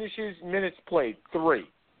 10 finishes, minutes played, 3.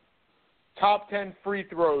 Top 10 free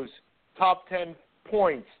throws, top 10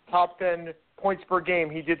 points, top 10 points per game.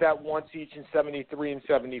 He did that once each in 73 and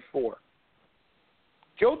 74.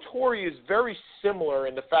 Joe Torre is very similar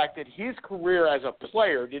in the fact that his career as a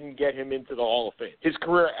player didn't get him into the Hall of Fame. His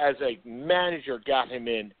career as a manager got him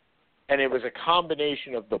in, and it was a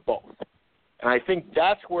combination of the both. And I think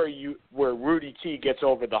that's where Rudy T gets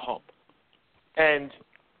over the hump. And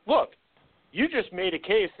look, you just made a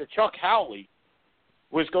case that Chuck Howley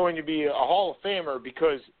was going to be a Hall of Famer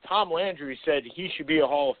because Tom Landry said he should be a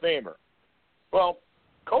Hall of Famer. Well,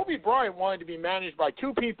 Kobe Bryant wanted to be managed by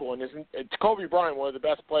 2 people, and Kobe Bryant, one of the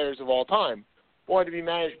best players of all time, wanted to be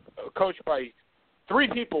coached by 3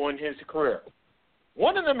 people in his career.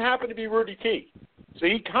 One of them happened to be Rudy T. So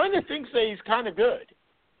he kind of thinks that he's kind of good.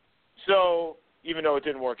 So, even though it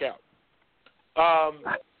didn't work out.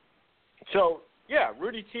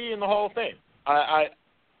 Rudy T in the Hall of Fame.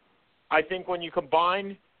 I think when you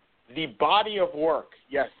combine the body of work,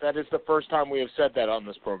 yes, that is the first time we have said that on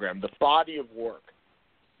this program, the body of work,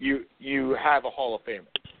 you have a Hall of Famer.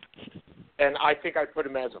 And I think I put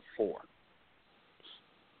him as a 4.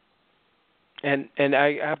 And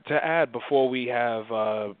I have to add, before we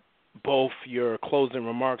have both your closing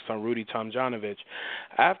remarks on Rudy Tomjanovich,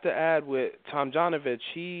 I have to add with Tomjanovich,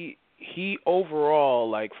 he overall,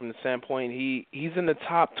 like from the standpoint, he's in the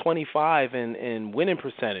top 25 in winning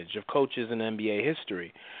percentage of coaches in NBA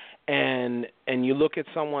history. And you look at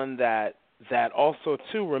someone that also,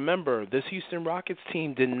 too, remember, this Houston Rockets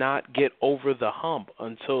team did not get over the hump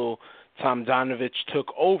until Tomjanovich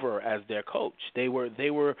took over as their coach. They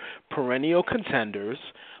were perennial contenders,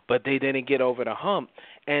 but they didn't get over the hump.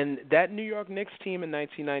 And that New York Knicks team in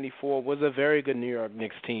 1994 was a very good New York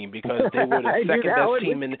Knicks team because they were the second best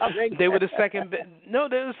team they were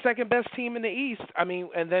the second best team in the East. I mean,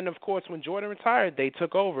 and then of course when Jordan retired, they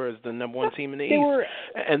took over as the number 1 team in the East.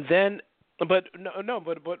 And then But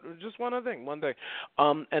just one other thing.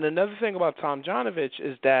 And another thing about Tomjanovich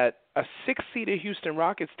is that a 6-seeded Houston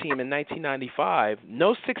Rockets team in 1995,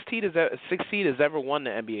 no 6 seed has ever won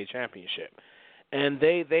the NBA championship, and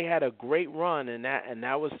they had a great run, and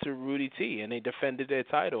that was to Rudy T, and they defended their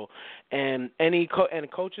title. And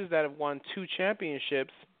coaches that have won 2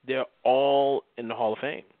 championships, they're all in the Hall of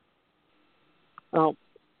Fame. Well,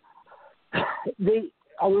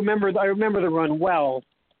 I remember the run well.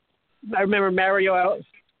 I remember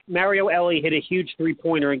Mario Ellie hit a huge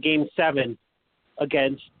 3-pointer in Game 7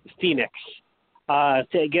 against Phoenix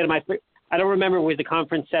to get him. I don't remember if it was the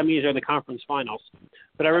conference semis or the conference finals,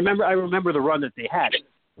 but I remember the run that they had.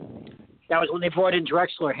 That was when they brought in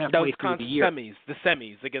Drexler halfway through the year. The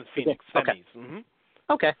semis against Phoenix. Okay. Semis. Mm-hmm.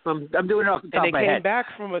 Okay, I'm doing it off the top of my head. And they came back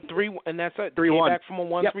from a 3, and that's it. 3-1. They came back from a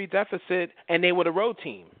 1-3 deficit, and they were the road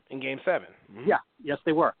team in Game 7. Mm-hmm. Yeah, yes,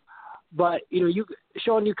 they were. But you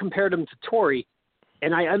compared him to Torrey,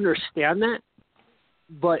 and I understand that.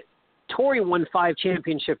 But Torrey won 4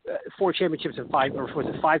 championships in 5, or was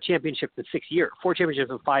it 5 championships in 6 years? 4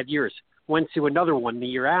 championships in 5 years. Went to another one the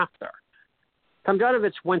year after.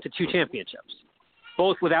 Tomjanovich went to 2 championships,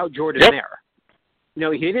 both without Jordan there.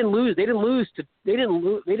 He didn't lose. They didn't lose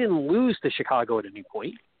to Chicago at any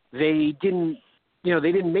point. They didn't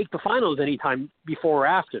make the finals any time before or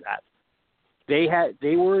after that.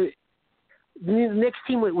 The Knicks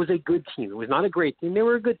team was a good team. It was not a great team. They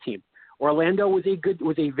were a good team. Orlando was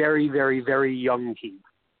a very, very, very young team.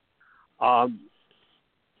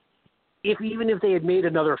 Even if they had made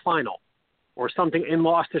another final or something and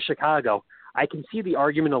lost to Chicago, I can see the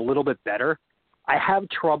argument a little bit better. I have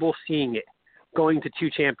trouble seeing it going to 2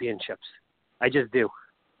 championships. I just do.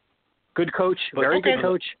 Good coach, very good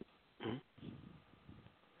coach.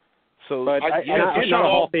 So, but I'm not a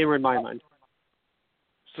Hall of Famer in my mind.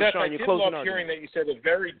 Seth, I did love hearing that you said a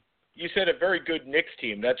very you said a very good Knicks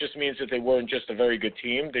team. That just means that they weren't just a very good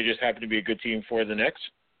team. They just happened to be a good team for the Knicks.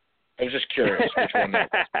 I was just curious which one that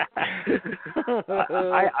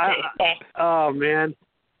was. Oh, man.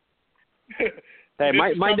 Hey,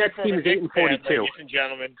 my Nets team is 8-42. Ladies and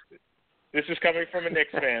gentlemen, this is coming from a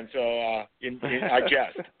Knicks fan, so I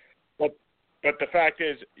jest. But the fact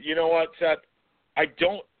is, you know what, Seth? I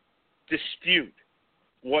don't dispute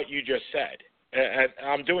what you just said. And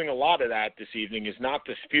I'm doing a lot of that this evening, is not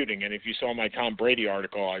disputing. And if you saw my Tom Brady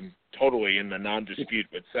article, I'm totally in the non-dispute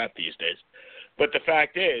with Seth these days. But the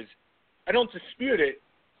fact is, I don't dispute it.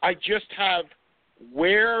 I just have,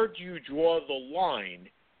 where do you draw the line?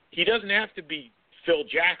 He doesn't have to be Phil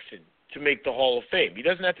Jackson to make the Hall of Fame. He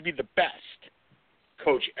doesn't have to be the best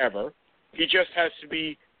coach ever. He just has to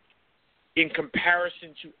be in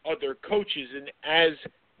comparison to other coaches. And as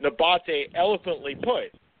Nabate eloquently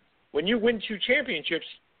put, when you win 2 championships,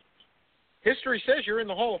 history says you're in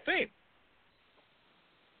the Hall of Fame.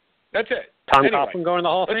 That's it. Tom Coughlin going to the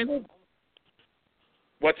Hall of Fame?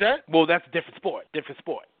 What's that? Well, that's a different sport. Different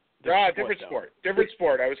sport. Different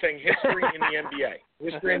sport. I was saying history in the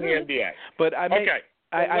NBA. History in the NBA. But I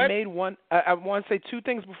made one. I want to say 2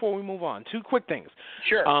 things before we move on. 2 quick things.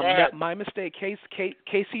 Sure. That my mistake.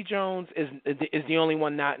 Casey Jones is the only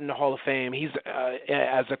one not in the Hall of Fame. He's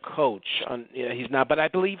as a coach. He's not, but I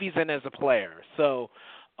believe he's in as a player. So,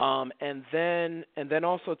 and then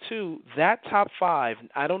also too, that top 5.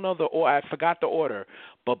 I don't know the order. I forgot the order.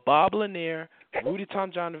 But Bob Lanier, Rudy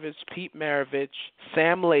Tomjanovich, Pete Maravich,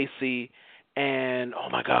 Sam Lacey, and oh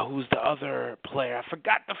my God, who's the other player? I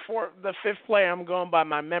forgot the 5th player. I'm going by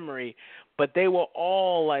my memory, but they were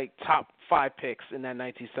all like top 5 picks in that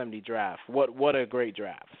 1970 draft. What a great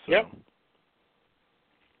draft! So. Yep.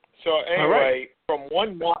 So anyway,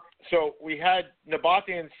 so we had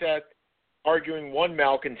Nabate and Seth arguing one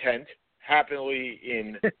malcontent happily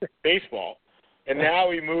in baseball, and now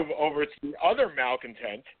we move over to the other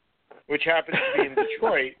malcontent, which happens to be in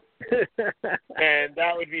Detroit. And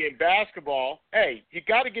that would be in basketball. Hey, you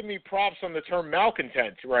got to give me props on the term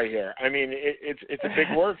malcontent right here. I mean, it's a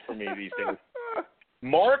big word for me these days.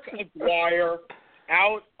 Mark Aguirre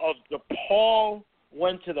out of DePaul,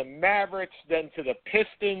 went to the Mavericks, then to the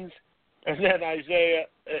Pistons, and then Isaiah,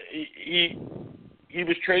 he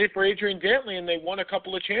was traded for Adrian Dantley, and they won a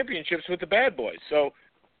couple of championships with the Bad Boys. So,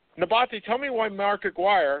 Nabate, tell me why Mark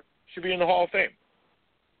Aguirre should be in the Hall of Fame.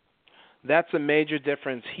 That's a major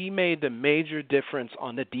difference. He made the major difference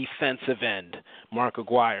on the defensive end, Mark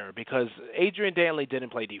Aguirre, because Adrian Dantley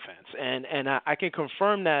didn't play defense. And I can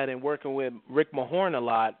confirm that in working with Rick Mahorn a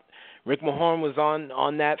lot. Rick Mahorn was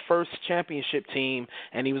on that first championship team,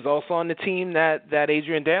 and he was also on the team that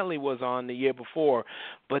Adrian Dantley was on the year before.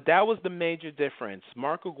 But that was the major difference.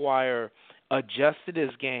 Mark Aguirre adjusted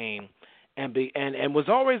his game and was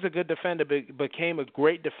always a good defender, became a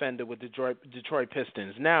great defender with Detroit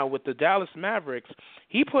Pistons. Now, with the Dallas Mavericks,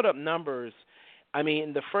 he put up numbers. I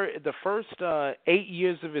mean, the first 8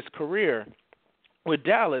 years of his career with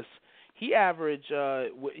Dallas, he averaged,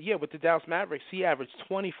 with the Dallas Mavericks, he averaged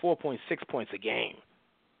 24.6 points a game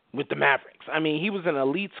with the Mavericks. I mean, he was an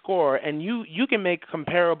elite scorer, and you can make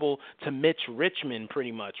comparable to Mitch Richmond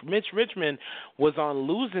pretty much. Mitch Richmond was on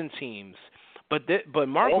losing teams. But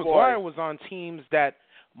Mark Aguirre was on teams that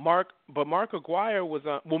Mark Aguirre was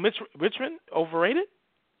on. Well, Mitch Richmond overrated?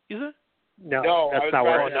 Is it? No, that's not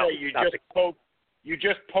where you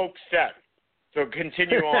just poked Seth. So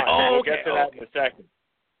continue on. We'll get to that in a second.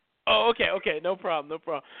 Oh, okay, no problem.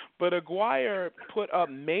 But Aguirre put up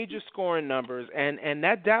major scoring numbers, and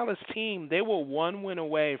that Dallas team, they were 1 win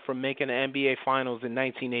away from making the NBA Finals in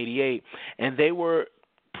 1988, and they were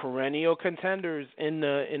perennial contenders in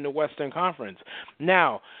the Western Conference.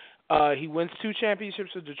 Now, he wins 2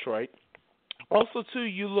 championships with Detroit. Also, too,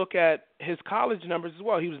 you look at his college numbers as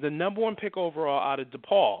well. He was the number 1 pick overall out of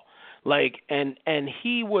DePaul. And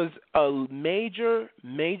he was a major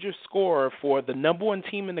scorer for the number 1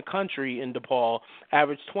 team in the country in DePaul,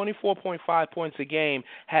 averaged 24.5 points a game,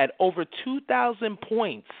 had over 2,000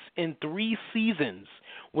 points in 3 seasons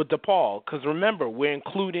with DePaul, because remember, we're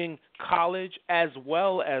including college as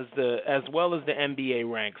well as the NBA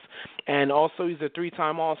ranks, and also he's a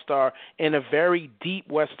 3-time All-Star in a very deep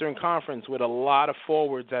Western Conference with a lot of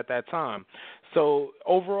forwards at that time. So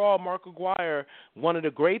overall, Mark Aguirre, one of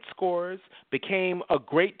the great scorers, became a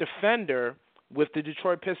great defender with the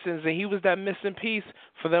Detroit Pistons, and he was that missing piece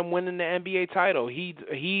for them winning the NBA title.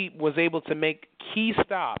 He was able to make key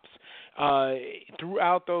stops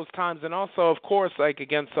throughout those times, and also, of course, like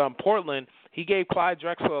against Portland, he gave Clyde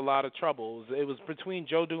Drexler a lot of troubles. It was between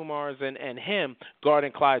Joe Dumars and him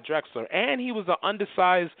guarding Clyde Drexler, and he was an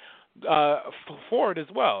undersized forward as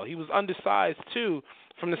well. He was undersized too,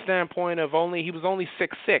 from the standpoint of he was only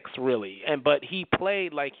 6'6" really, but he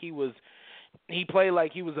played like he was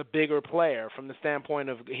a bigger player from the standpoint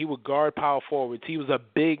of he would guard power forwards. He was a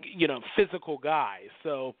big, physical guy.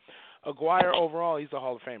 So Aguirre overall, he's a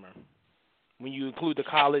Hall of Famer when you include the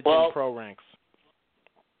college and pro ranks.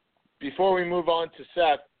 Before we move on to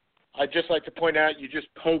Seth, I'd just like to point out you just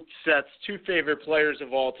poked Seth's two favorite players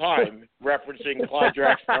of all time, referencing Claude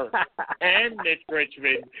Drexler and Mitch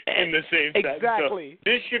Richmond in the same sentence. Exactly.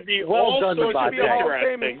 So this should be well all done, sorts of Famous,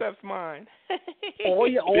 interesting. that's mine. all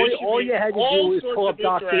you had to do is pull up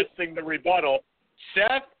interesting the rebuttal.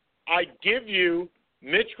 Seth, I give you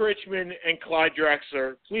Mitch Richmond and Clyde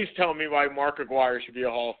Drexler. Please tell me why Mark Aguirre should be a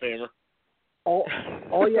Hall of Famer.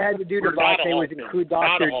 All you had to do, Nabate,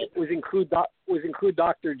 was include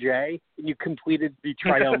Dr. J, and you completed the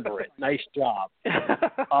triumvirate. Nice job.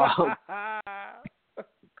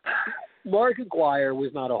 Mark Aguirre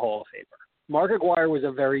was not a Hall of Famer. Mark Aguirre was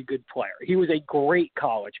a very good player. He was a great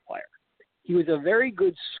college player. He was a very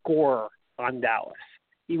good scorer on Dallas.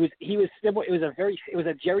 He was similar. It was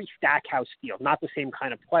a Jerry Stackhouse deal, not the same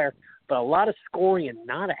kind of player, but a lot of scoring and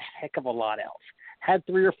not a heck of a lot else. Had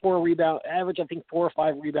 3 or 4 rebounds, averaged I think 4 or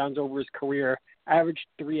 5 rebounds over his career, averaged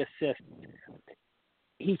 3 assists.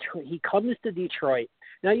 He comes to Detroit.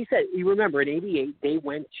 Now you remember in '88 they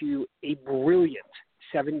went to a brilliant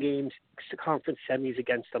 7-game conference semis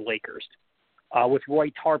against the Lakers with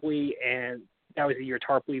Roy Tarpley, and that was the year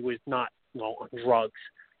Tarpley was not on drugs,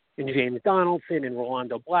 and James Donaldson and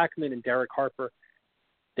Rolando Blackman and Derek Harper.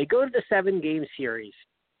 They go to the 7-game series.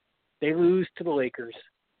 They lose to the Lakers.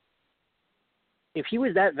 If he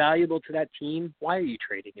was that valuable to that team, why are you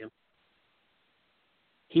trading him?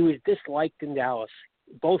 He was disliked in Dallas.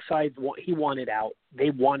 Both sides, he wanted out. They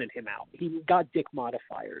wanted him out. He got Dick Motta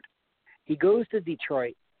fired. He goes to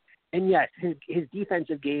Detroit. And yes, his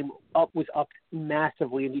defensive game was up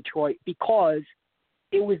massively in Detroit because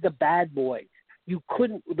it was the bad boys.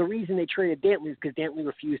 The reason they traded Dantley is because Dantley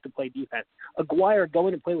refused to play defense. Aguirre,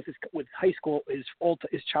 going to play with high school,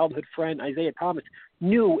 his childhood friend Isaiah Thomas,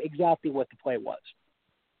 knew exactly what the play was.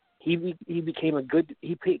 He became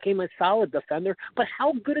a solid defender. But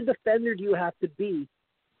how good a defender do you have to be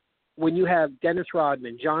when you have Dennis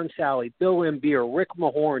Rodman, John Sally, Bill Laimbeer, Rick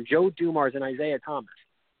Mahorn, Joe Dumars, and Isaiah Thomas?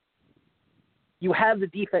 You have the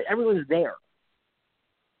defense. Everyone's there.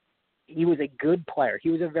 He was a good player. He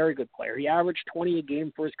was a very good player. He averaged 20 a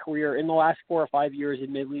game for his career in the last 4 or 5 years,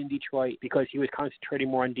 admittedly in Detroit, because he was concentrating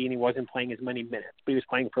more on D and he wasn't playing as many minutes, but he was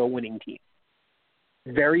playing for a winning team.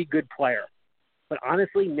 Very good player. But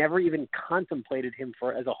honestly, never even contemplated him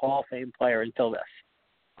as a Hall of Fame player until this.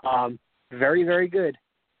 Very, very good.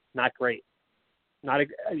 Not great.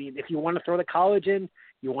 If you want to throw the college in,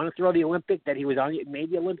 you want to throw the Olympic that he was on,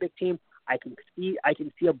 made the Olympic team, I can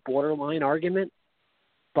see a borderline argument.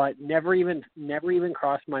 But never even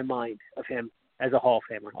crossed my mind of him as a Hall of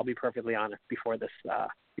Famer. I'll be perfectly honest. Before this,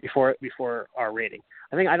 before our rating,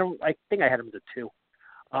 I think I had him as a 2.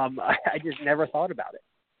 I just never thought about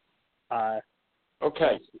it.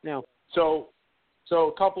 Okay. No. So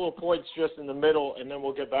a couple of points just in the middle, and then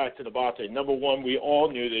we'll get back to Nabate. Number one, we all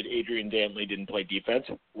knew that Adrian Dantley didn't play defense.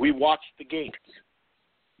 We watched the games.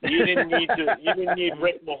 You didn't need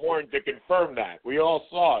Rick Mahorn to confirm that. We all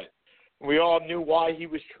saw it. We all knew why he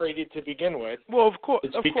was traded to begin with. Well, of course,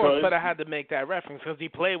 but I had to make that reference because he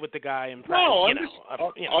played with the guy in practice.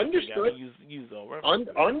 Understood. Use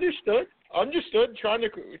Understood. Trying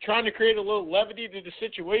to create a little levity to the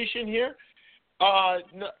situation here.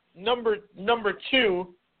 Number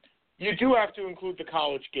 2, you do have to include the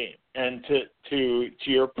college game, and to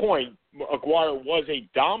your point, Aguirre was a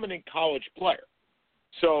dominant college player.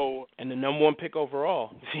 So and the number 1 pick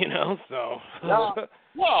overall, so.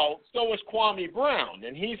 Well, so was Kwame Brown,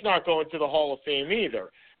 and he's not going to the Hall of Fame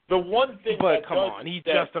either. The one thing but come on, he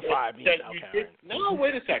justified me. No,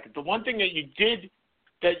 wait a second. The one thing that you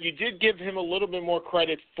did give him a little bit more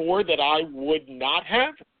credit for that I would not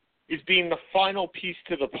have is being the final piece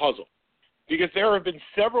to the puzzle. Because there have been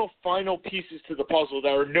several final pieces to the puzzle that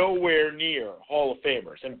are nowhere near Hall of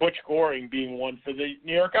Famers, and Butch Goring being one for the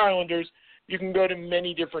New York Islanders. You can go to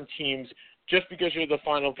many different teams. Just because you're the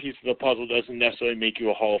final piece of the puzzle doesn't necessarily make you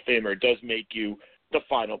a Hall of Famer. It does make you the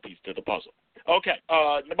final piece to the puzzle. Okay,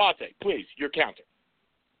 Nabate, please, your counter.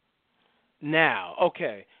 Now,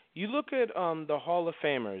 okay, you look at the Hall of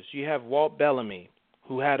Famers. You have Walt Bellamy,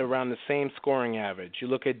 who had around the same scoring average. You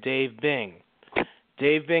look at Dave Bing.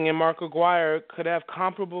 Dave Bing and Mark Aguirre could have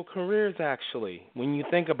comparable careers, actually, when you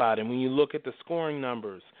think about it, when you look at the scoring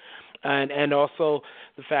numbers. And also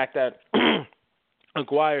the fact that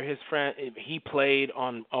Aguirre, his friend, he played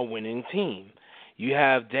on a winning team. You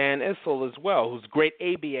have Dan Issel as well, who's a great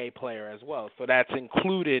ABA player as well. So that's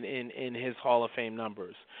included in his Hall of Fame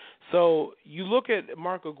numbers. So you look at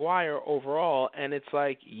Mark Aguirre overall, and it's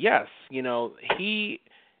like, yes, his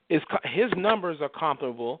numbers are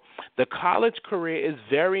comparable. The college career is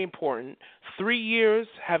very important. 3 years,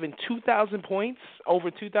 having 2,000 points,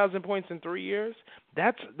 over 2,000 points in 3 years,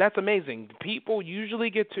 that's amazing. Players usually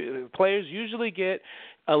get,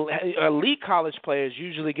 elite college players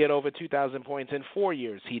usually get over 2,000 points in 4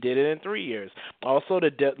 years. He did it in 3 years. Also,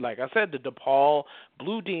 like I said, the DePaul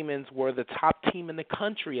Blue Demons were the top team in the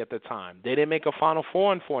country at the time. They didn't make a Final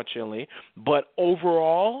Four, unfortunately, but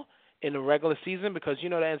overall, in the regular season, because the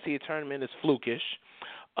NCAA tournament is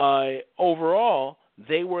flukish, overall,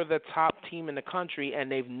 they were the top team in the country, and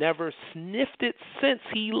they've never sniffed it since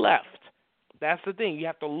he left. That's the thing. You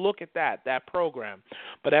have to look at that program.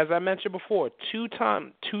 But as I mentioned before,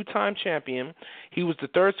 two-time champion. He was the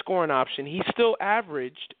third scoring option. He still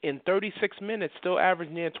averaged, in 36 minutes,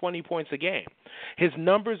 near 20 points a game. His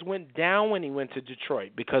numbers went down when he went to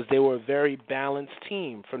Detroit because they were a very balanced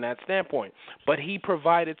team from that standpoint. But he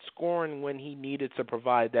provided scoring when he needed to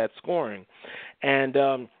provide that scoring.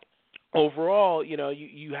 And overall,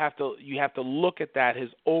 you have to look at that, his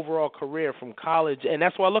overall career from college, and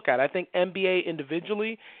that's what I look at. I think NBA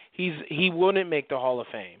individually, he wouldn't make the Hall of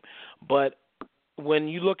Fame, but when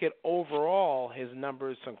you look at overall his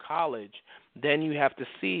numbers from college, then you have to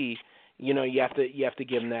see, you have to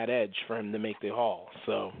give him that edge for him to make the Hall.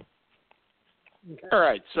 So, all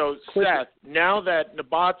right. So Seth, now that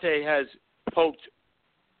Nabate has poked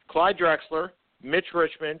Clyde Drexler, Mitch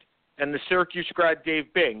Richmond, and the Syracuse grad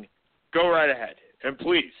Dave Bing, go right ahead, and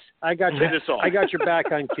please. I got your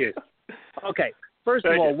back on cue. Okay. First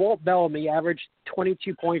of all, Walt Bellamy averaged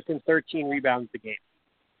 22 points and 13 rebounds a game.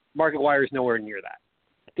 Mark Aguirre is nowhere near that.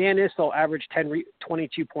 Dan Issel averaged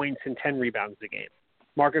 22 points and 10 rebounds a game.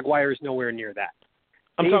 Mark Aguirre is nowhere near that.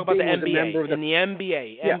 I'm Dave talking Bing about the NBA. In the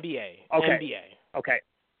NBA. Yeah. NBA. Okay.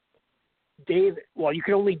 Dave, well, you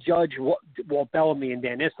can only judge Walt Bellamy and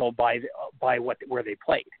Dan Issel by where they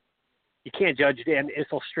played. You can't judge Dan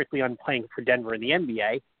Issel strictly on playing for Denver in the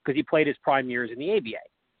NBA because he played his prime years in the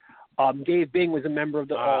ABA. Dave Bing was a member of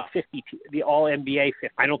the All NBA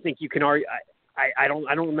 50. I don't think you can argue. I don't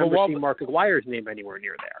remember seeing Mark Aguirre's name anywhere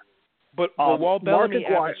near there. But Walt Bellamy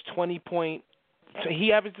averaged 20 points.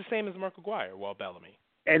 He averaged the same as Mark Aguirre, Walt Bellamy,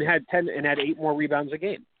 and had 8 more rebounds a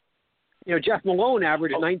game. Jeff Malone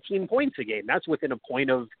averaged 19 points a game. That's within a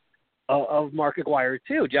point of Mark Aguirre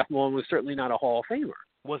too. Jeff Malone was certainly not a Hall of Famer.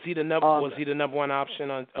 Was he the number one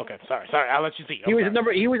option on? Okay, sorry, I'll let you see. He was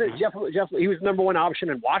the number one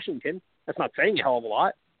option in Washington. That's not saying a hell of a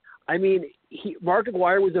lot. I mean, Mark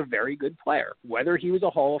Aguirre was a very good player, whether he was a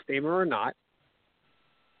Hall of Famer or not.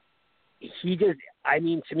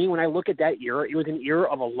 To me, when I look at that era, it was an era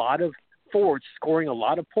of a lot of forwards scoring a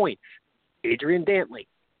lot of points. Adrian Dantley,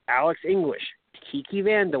 Alex English, Kiki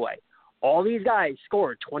Vandeweghe. All these guys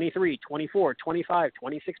scored 23, 24, 25,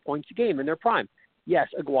 26 points a game in their prime. Yes,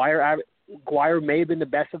 Aguirre may have been the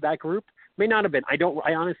best of that group. May not have been.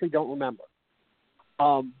 I honestly don't remember.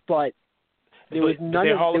 But there was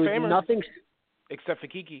nothing except for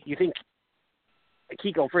Kiki. You think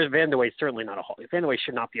Kiko for Vandeweghe is certainly not a Hall. Vandeweghe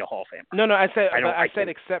should not be a Hall of Famer. No, I said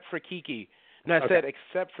except for Kiki. No, I said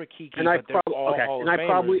except for Kiki, but they're all Hall of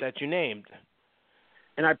Famers that you named.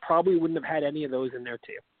 And I probably wouldn't have had any of those in there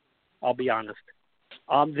too. I'll be honest.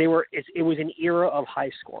 It was an era of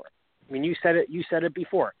high score. I mean, you said it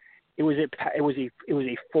before. It was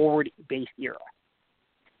a forward-based era.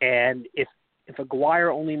 And if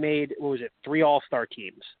Aguirre only made 3 All-Star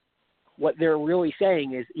teams, what they're really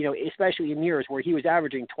saying is, especially in years where he was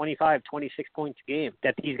averaging 25, 26 points a game,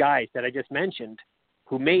 that these guys that I just mentioned,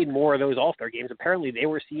 who made more of those All-Star games, apparently they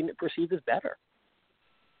were perceived as better.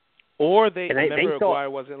 Or Aguirre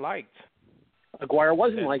wasn't liked. Aguirre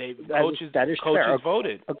wasn't liked. That is fair.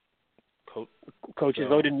 Voted. Coaches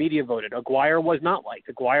voted, media voted. Aguirre was not liked.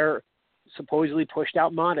 Aguirre supposedly pushed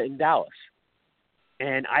out Mata in Dallas.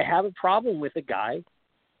 And I have a problem with a guy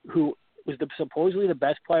who was supposedly the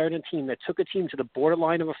best player in a team that took a team to the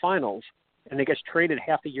borderline of a finals and then gets traded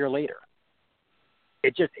half a year later.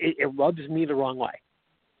 It rubs me the wrong way.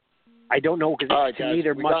 I don't know, because to me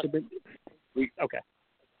there must have been – okay.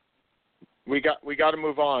 We got to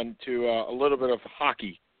move on to a little bit of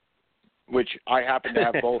hockey, which I happen to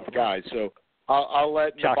have both guys. So I'll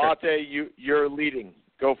let Nabate, you're leading.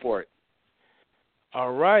 Go for it.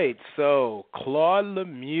 All right. So Claude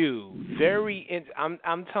Lemieux,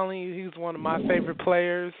 I'm telling you, he's one of my favorite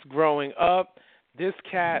players growing up. This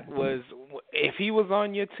cat was, if he was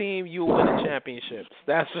on your team, you would win the championships.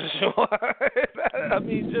 That's for sure. I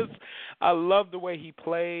mean, I love the way he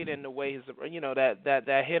played and the way his,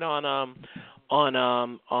 that hit on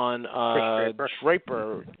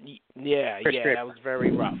Draper. Yeah, Draper. that was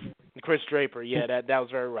very rough. Chris Draper, that was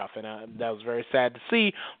very rough, and that was very sad to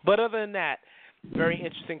see. But other than that, very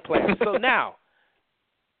interesting player. So now,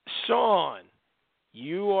 Sean,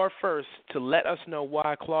 you are first to let us know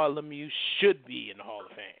why Claude Lemieux should be in the Hall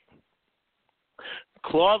of Fame.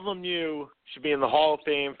 Claude Lemieux should be in the Hall of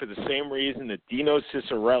Fame for the same reason that Dino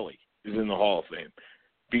Ciccarelli is in the Hall of Fame,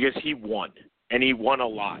 because he won, and he won a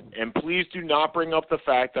lot. And please do not bring up the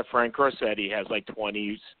fact that Frank Rossetti has like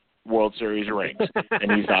 20 World Series rings,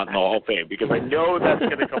 and he's not in the Hall of Fame, because I know that's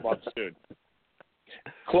going to come up soon.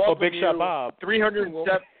 Claude Big Lemieux, Shot Bob.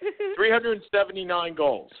 379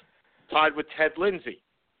 goals, tied with Ted Lindsay.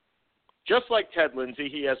 Just like Ted Lindsay,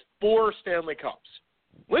 he has 4 Stanley Cups.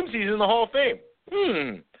 Lindsay's in the Hall of Fame.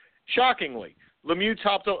 Shockingly. Lemieux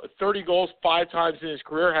topped 30 goals 5 times in his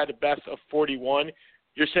career, had a best of 41.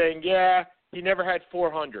 You're saying, yeah, he never had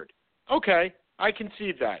 400. Okay, I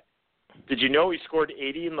concede that. Did you know he scored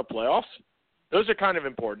 80 in the playoffs? Those are kind of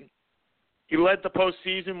important. He led the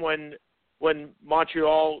postseason when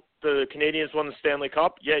Montreal, the Canadiens, won the Stanley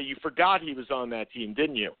Cup. Yeah, you forgot he was on that team,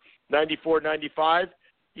 didn't you? 94-95,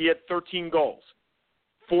 he had 13 goals.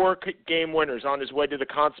 4 game winners on his way to the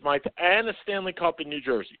Conn Smythe and a Stanley Cup in New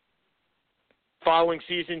Jersey. Following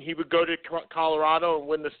season, he would go to Colorado and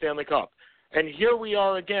win the Stanley Cup. And here we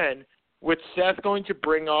are again with Seth going to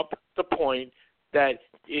bring up the point that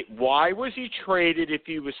why was he traded if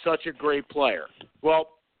he was such a great player? Well,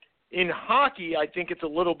 in hockey, I think it's a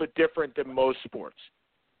little bit different than most sports.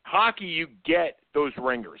 Hockey, you get those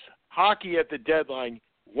ringers. Hockey at the deadline,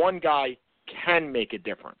 one guy can make a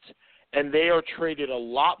difference. And they are traded a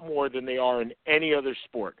lot more than they are in any other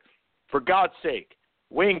sport. For God's sake,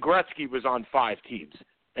 Wayne Gretzky was on 5 teams,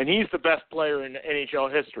 and he's the best player in NHL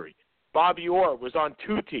history. Bobby Orr was on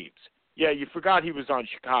 2 teams. Yeah, you forgot he was on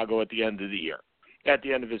Chicago at the end of the year, at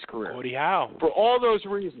the end of his career. Gordie Howe. For all those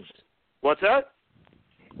reasons. What's that?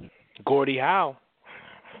 Gordie Howe.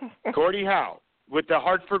 Gordie Howe with the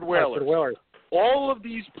Hartford Whalers. All of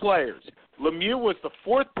these players. Lemieux was the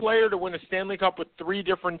 4th player to win a Stanley Cup with 3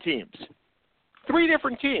 different teams. 3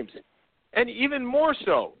 different teams. And even more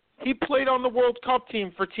so, he played on the World Cup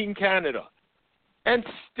team for Team Canada. And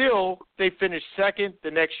still, they finished 2nd.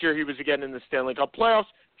 The next year, he was again in the Stanley Cup playoffs.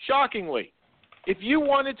 Shockingly, if you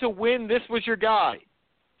wanted to win, this was your guy.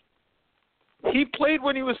 He played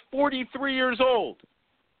when he was 43 years old.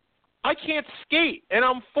 I can't skate, and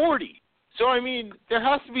I'm 40. So, I mean, there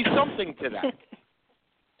has to be something to that.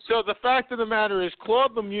 So the fact of the matter is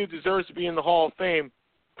Claude Lemieux deserves to be in the Hall of Fame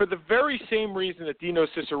for the very same reason that Dino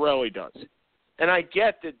Ciccarelli does. And I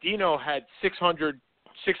get that Dino had 600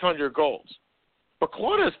 goals. But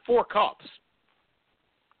Claude has 4 cups.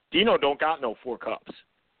 Dino don't got no 4 cups.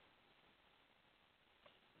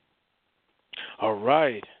 All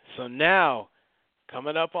right. So now,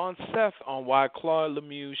 coming up on Seth on why Claude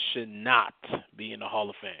Lemieux should not be in the Hall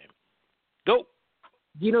of Fame. Go.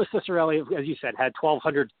 Dino Ciccarelli, as you said, had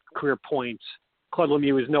 1,200 career points. Claude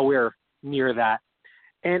Lemieux is nowhere near that.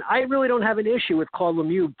 And I really don't have an issue with Claude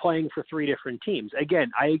Lemieux playing for 3 different teams.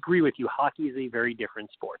 Again, I agree with you. Hockey is a very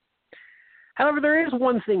different sport. However, there is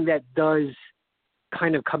one thing that does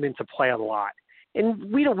kind of come into play a lot.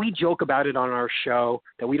 And we joke about it on our show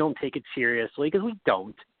that we don't take it seriously because we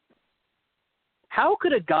don't. How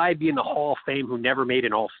could a guy be in the Hall of Fame who never made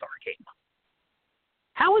an All-Star game?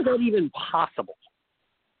 How is that even possible?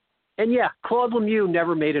 And yeah, Claude Lemieux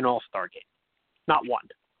never made an All-Star game. Not one.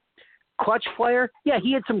 Clutch player? Yeah,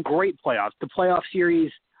 he had some great playoffs. The playoff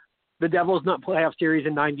series, the Devils' playoff series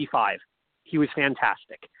in 95. He was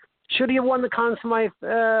fantastic. Should he have won the Conn Smythe?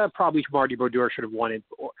 Probably Marty Brodeur should have won it,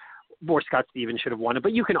 or Scott Stevens should have won it,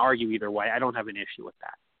 but you can argue either way. I don't have an issue with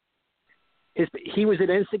that. He was an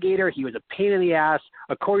instigator. He was a pain in the ass.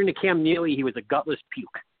 According to Cam Neely, he was a gutless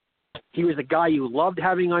puke. He was a guy you loved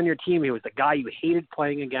having on your team. He was a guy you hated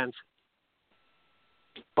playing against.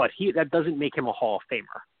 But that doesn't make him a Hall of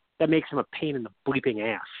Famer. That makes him a pain in the bleeping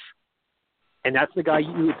ass. And that's the guy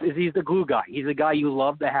he's the glue guy. He's the guy you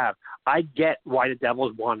love to have. I get why the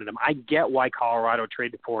Devils wanted him. I get why Colorado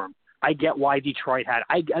traded for him. I get why Detroit had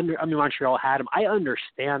him. Montreal had him. I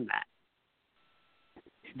understand that.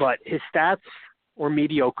 But his stats were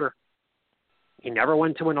mediocre. He never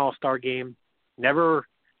went to an All-Star game.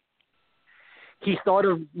 He's thought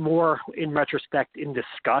of more in retrospect in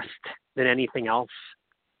disgust than anything else.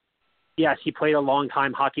 Yes, he played a long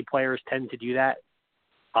time. Hockey players tend to do that.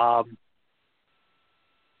 But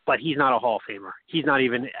but he's not a Hall of Famer. He's not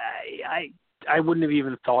even. I wouldn't have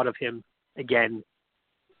even thought of him again.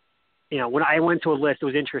 You know, when I went to a list, it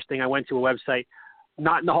was interesting. I went to a website,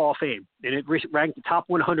 not in the Hall of Fame, and it ranked the top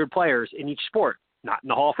 100 players in each sport, not in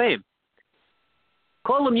the Hall of Fame.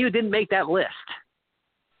 Claude Lemieux didn't make that list.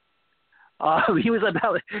 He was in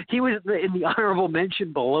the honorable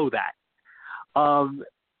mention below that.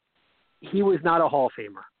 He was not a Hall of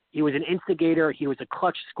Famer. He was an instigator. He was a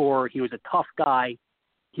clutch scorer. He was a tough guy.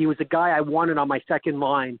 He was a guy I wanted on my second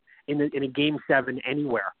line in a Game 7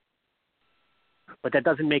 anywhere. But that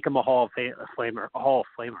doesn't make him a Hall of Famer. A Hall of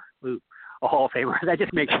Famer. Ooh, a Hall of Famer. That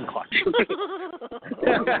just makes him clutch. With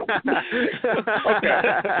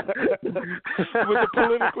a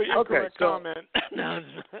politically incorrect comment. Now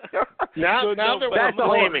that we're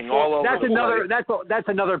blaming all over the place. That's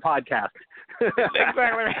another podcast.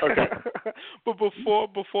 Exactly. Okay. But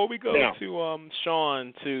before we go to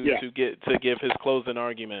Sean to give his closing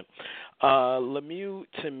argument, Lemieux,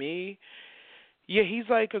 to me, he's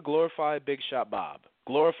like a glorified Big Shot Bob.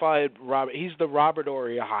 Glorified Robert. He's the Robert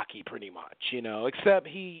Horry of hockey, pretty much. Except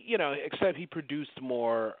he produced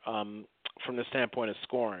more from the standpoint of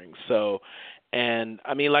scoring. So, and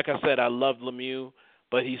I mean, like I said, I love Lemieux,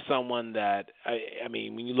 but he's someone that I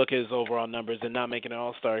mean, when you look at his overall numbers and not making an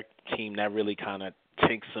All-Star team, that really kind of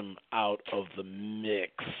takes him out of the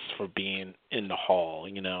mix for being in the Hall.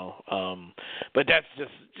 But that's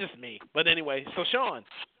just me. But anyway, so Sean,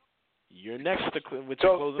 you're next with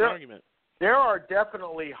your closing argument. There are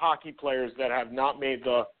definitely hockey players that have not made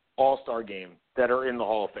the All-Star game that are in the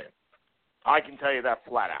Hall of Fame. I can tell you that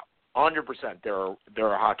flat out. 100% there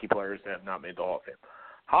are hockey players that have not made the Hall of Fame.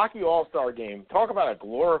 Hockey All-Star game, talk about a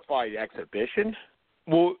glorified exhibition.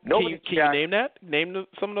 Well, can you name that? Name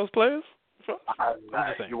some of those players?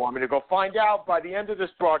 You want me to go find out? By the end of this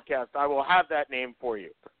broadcast, I will have that name for you.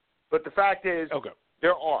 But the fact is,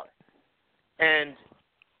 there are. And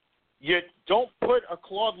you don't put a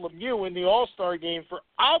Claude Lemieux in the All-Star game for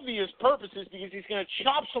obvious purposes because he's going to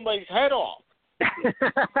chop somebody's head off.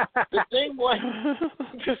 The same way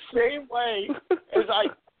as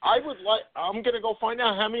I would like. I'm going to go find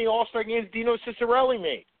out how many All-Star games Dino Ciccarelli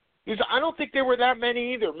made. Because I don't think there were that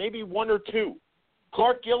many either. Maybe one or two.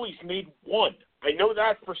 Clark Gillies made one. I know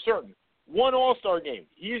that for certain. One All-Star game.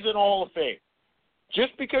 He's in Hall of Fame.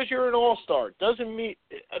 Just because you're an All-Star doesn't mean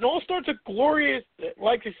 – an All-Star's a glorious,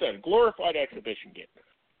 like I said, glorified exhibition game.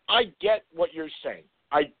 I get what you're saying.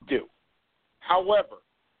 I do. However,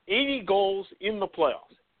 80 goals in the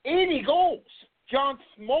playoffs. 80 goals. John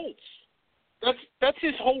Smoltz. That's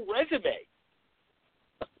his whole resume.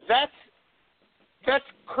 That's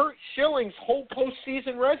Kurt Schilling's whole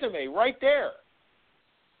postseason resume right there.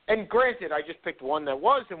 And granted, I just picked one that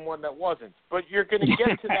was and one that wasn't. But you're going to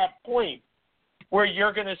get to that point where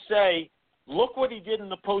you're going to say, look what he did in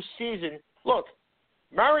the postseason. Look,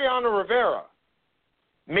 Mariano Rivera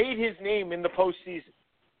made his name in the postseason.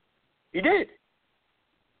 He did.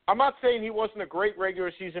 I'm not saying he wasn't a great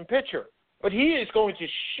regular season pitcher, but he is going to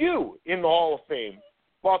shoe in the Hall of Fame,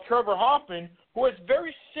 while Trevor Hoffman, who has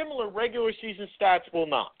very similar regular season stats, will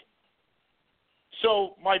not.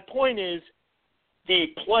 So my point is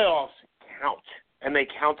the playoffs count, and they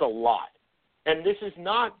count a lot. And this is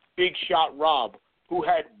not Big Shot Rob, who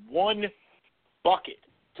had one bucket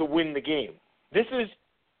to win the game.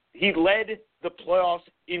 He led the playoffs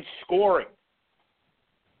in scoring.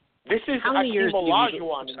 This is Hakeem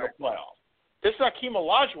Olajuwon in the playoffs. This is Hakeem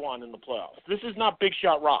Olajuwon in the playoffs. This is not Big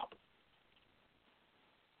Shot Rob.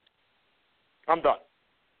 I'm done.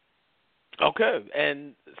 Okay,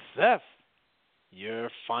 and Seth,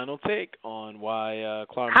 your final take on why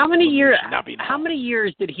Clark. How many years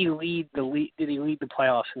did he lead the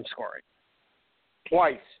playoffs in scoring?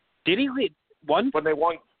 Twice. Did he lead one? When they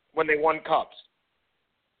won cups.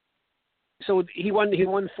 So he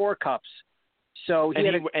won 4 cups. So he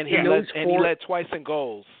led twice in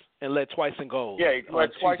goals. Yeah, he led twice in goals. Okay,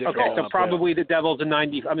 so probably the Devils in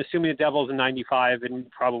 90. I'm assuming the Devils in 95 and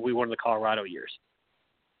probably one of the Colorado years.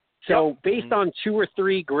 So based on 2 or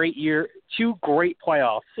 3 great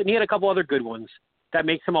playoffs, and he had a couple other good ones, that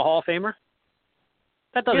makes him a Hall of Famer?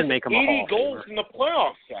 That doesn't make him a Hall of Famer. 80 goals in the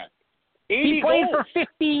playoffs, Seth. He played for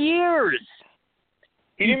 50 years.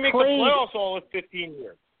 He didn't make the playoffs all of 15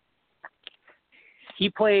 years. He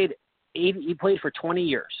played for 20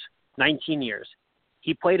 years, 19 years.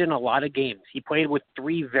 He played in a lot of games. He played with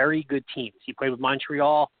 3 very good teams. He played with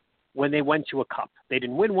Montreal when they went to a cup. They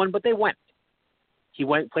didn't win one, but they went. He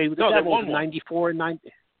played with the Devils in 94 and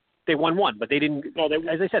 90. They won one, but they didn't.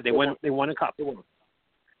 As I said, they won a cup. They won.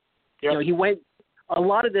 Yep. He went. A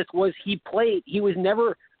lot of this was he played. He was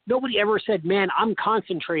never. Nobody ever said, "Man, I'm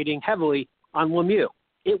concentrating heavily on Lemieux."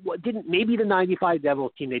 didn't. Maybe the '95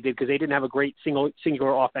 Devils team they did because they didn't have a great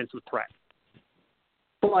singular offensive threat.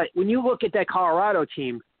 But when you look at that Colorado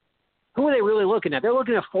team, who are they really looking at? They're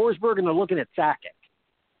looking at Forsberg and they're looking at Sakic.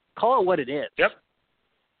 Call it what it is. Yep.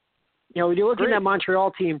 When you're looking at that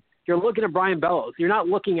Montreal team, you're looking at Brian Bellows. You're not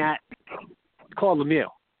looking at Claude Lemieux.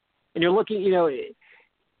 And you're looking,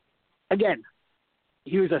 again,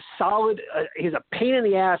 he was a solid, he's a pain in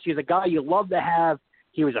the ass. He was a guy you love to have.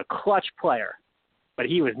 He was a clutch player, but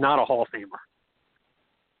he was not a Hall of Famer.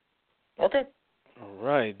 Okay. All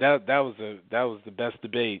right. That was the best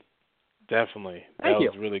debate. Definitely. Thank you.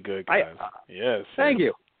 That was really good, guys. Yes. Thank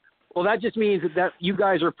you. Well, that just means that you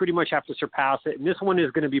guys are pretty much have to surpass it, and this one is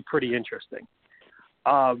going to be pretty interesting.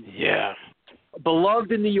 Yeah.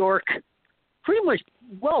 Beloved in New York, pretty much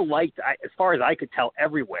well liked as far as I could tell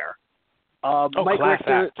everywhere. Mike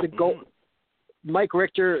Richter, Mike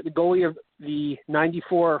Richter, the goalie of the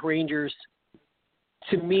 '94 Rangers.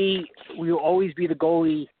 To me, will always be the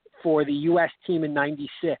goalie for the U.S. team in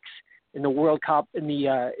 '96 in the World Cup in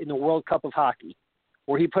the World Cup of Hockey,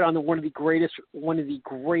 where he put on one of the greatest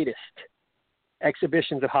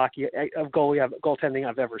exhibitions of hockey of goaltending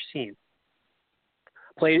I've ever seen.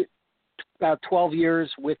 Played about 12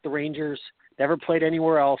 years with the Rangers. Never played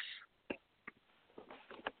anywhere else.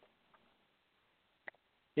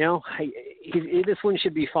 This one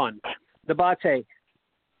should be fun. Nabate.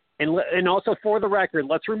 And also for the record,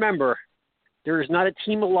 let's remember, there is not a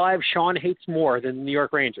team alive Sean hates more than the New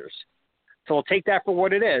York Rangers. So we'll take that for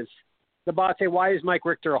what it is. Nabate, why is Mike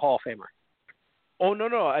Richter a Hall of Famer? Oh,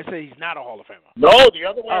 no. I say he's not a Hall of Famer. No, the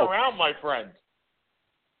other way around, my friend.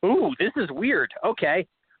 Ooh, this is weird. Okay.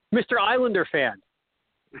 Mr. Islander fan.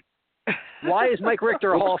 Why is Mike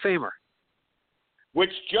Richter a Hall of Famer? Which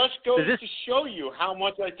just goes to show you how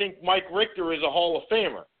much I think Mike Richter is a Hall of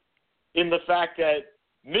Famer. In the fact that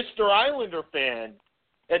Mr. Islander fan,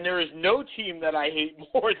 and there is no team that I hate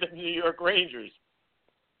more than the New York Rangers,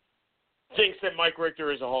 thinks that Mike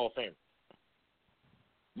Richter is a Hall of Famer.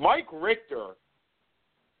 Mike Richter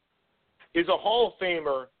is a Hall of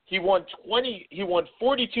Famer. He won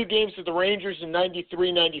 42 games with the Rangers in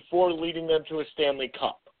 '93-'94, leading them to a Stanley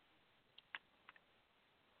Cup.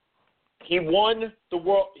 He won the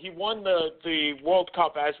World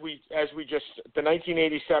Cup as we just the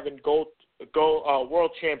 1987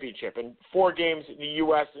 World Championship and 4 games in the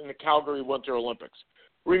U.S. in the Calgary Winter Olympics.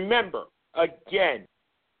 Remember again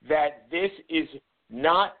that this is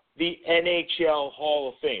not the NHL Hall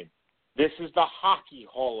of Fame. This is the Hockey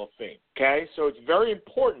Hall of Fame. Okay, so it's very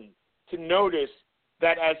important to notice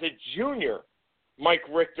that as a junior, Mike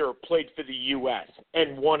Richter played for the U.S.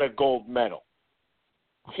 and won a gold medal.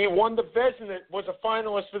 He won the Vezina, was a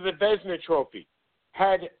finalist for the Vezina Trophy.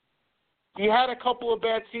 He had a couple of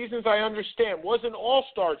bad seasons, I understand. Was an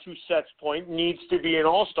all-star to Seth's point, needs to be an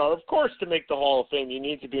all-star. Of course, to make the Hall of Fame, you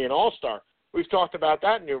need to be an all-star. We've talked about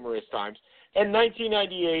that numerous times. And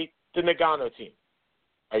 1998, the Nagano team.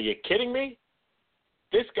 Are you kidding me?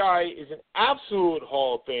 This guy is an absolute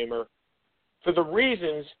Hall of Famer for the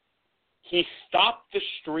reasons he stopped the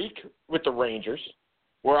streak with the Rangers,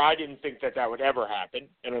 where I didn't think that would ever happen,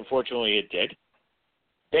 and unfortunately it did.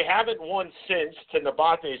 They haven't won since, to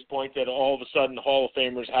Nabate's point, that all of a sudden Hall of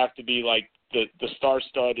Famers have to be like the star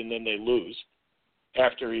stud and then they lose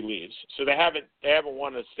after he leaves. So they haven't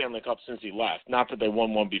won a Stanley Cup since he left. Not that they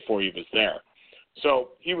won one before he was there. So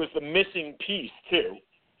he was the missing piece too.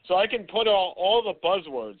 So I can put all the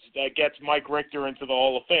buzzwords that gets Mike Richter into the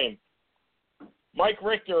Hall of Fame. Mike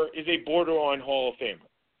Richter is a borderline Hall of Famer.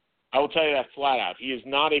 I will tell you that flat out. He is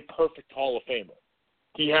not a perfect Hall of Famer.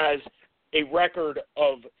 He has a record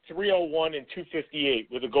of .301 and .258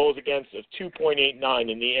 with a goals against of 2.89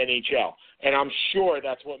 in the NHL. And I'm sure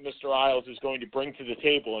that's what Mr. Isles is going to bring to the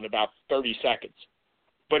table in about 30 seconds.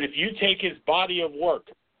 But if you take his body of work,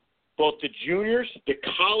 both the juniors, the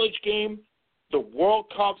college game, the World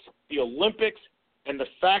Cups, the Olympics, and the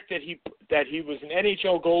fact that he was an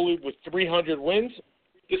NHL goalie with 300 wins,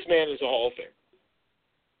 this man is a Hall of Famer.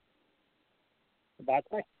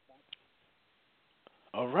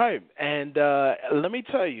 All right, and let me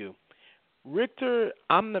tell you, Richter,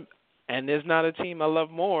 and there's not a team I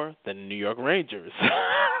love more than the New York Rangers.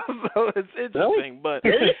 So it's interesting, but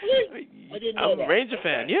I'm a Ranger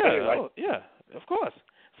fan. Yeah, anyway. Yeah, of course.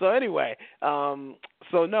 So anyway, so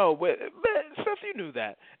no, Seth, you knew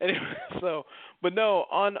that. Anyway, but no,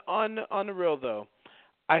 on the real though,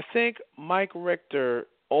 I think Mike Richter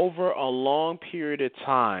over a long period of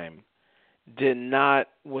time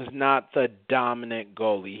was not the dominant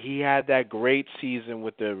goalie. He had that great season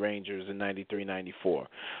with the Rangers in '93-'94.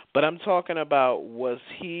 But I'm talking about was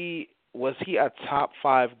he a top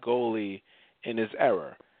 5 goalie in his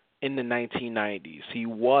era in the 1990s. He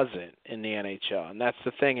wasn't in the NHL, and that's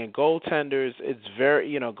the thing. And goaltenders, it's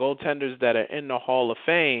very, goaltenders that are in the Hall of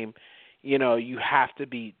Fame, you have to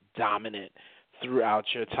be dominant throughout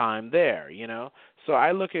your time there, So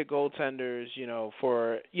I look at goaltenders,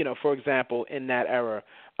 for example, in that era,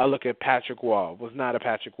 I look at Patrick Waugh, was not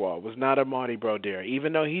a Marty Brodeur,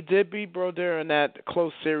 even though he did beat Brodeur in that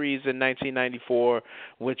close series in 1994,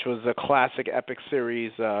 which was a classic epic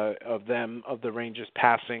series of the Rangers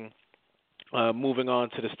passing, moving on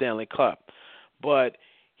to the Stanley Cup. But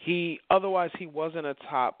he wasn't a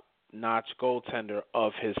top-notch goaltender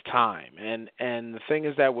of his time. And the thing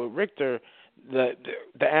is that with Richter, the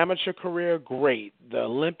amateur career, great. The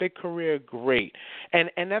Olympic career, great.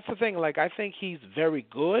 And that's the thing. Like, I think he's very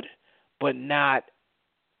good, but not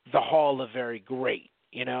the Hall of very great.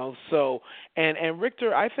 So and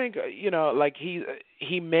Richter, I think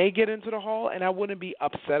he may get into the Hall, and I wouldn't be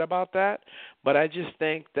upset about that. But I just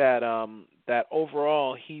think that that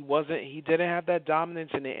overall he didn't have that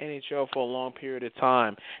dominance in the NHL for a long period of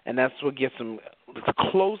time, and that's what gets him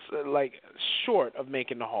close, short of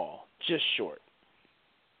making the Hall. Just short.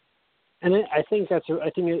 And I think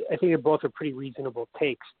both are pretty reasonable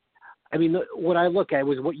takes. I mean, what I look at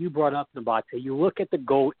was what you brought up, Nabate. You look at the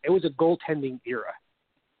goal; it was a goaltending era,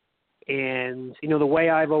 and the way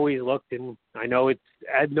I've always looked, and I know it's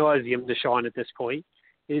ad nauseum to Sean at this point,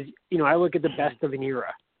 is I look at the best of an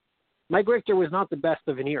era. Mike Richter was not the best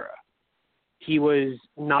of an era. He was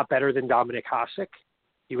not better than Dominik Hasek.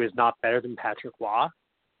 He was not better than Patrick Waugh.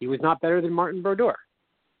 He was not better than Martin Brodeur.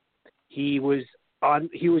 He was a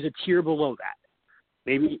tier below that.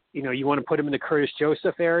 Maybe, you want to put him in the Curtis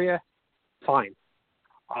Joseph area, fine.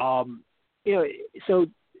 So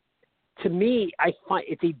to me, I find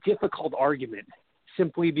it's a difficult argument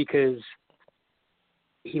simply because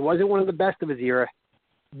he wasn't one of the best of his era,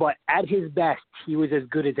 but at his best, he was as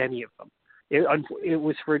good as any of them. It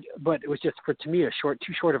was just to me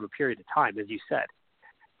too short of a period of time, as you said.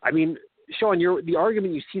 I mean, Sean, the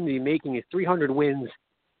argument you seem to be making is 300 wins.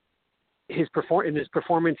 His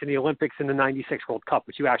performance in the Olympics in the '96 World Cup,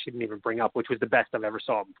 which you actually didn't even bring up, which was the best I've ever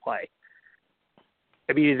saw him play.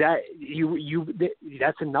 I mean, is that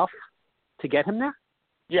that's enough to get him there?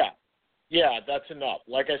 Yeah, that's enough.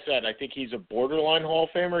 Like I said, I think he's a borderline Hall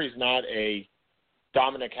of Famer. He's not a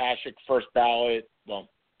Dominik Hasek first ballot. Well,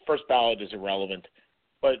 first ballot is irrelevant,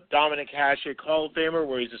 but Dominik Hasek Hall of Famer,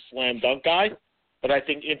 where he's a slam dunk guy. But I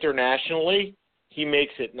think internationally, he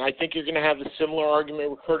makes it. And I think you're going to have a similar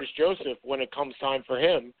argument with Curtis Joseph when it comes time for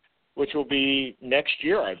him, which will be next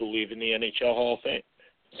year, I believe, in the NHL Hall of Fame.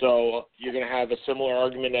 So you're going to have a similar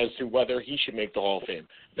argument as to whether he should make the Hall of Fame.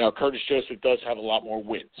 Now, Curtis Joseph does have a lot more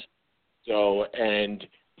wins. So, and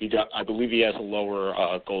I believe he has a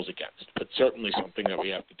lower goals against, but certainly something that we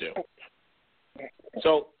have to do.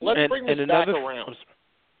 So let's bring this back around.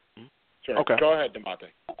 Sure. Okay. Go ahead,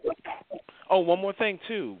 Nabate. Oh, one more thing,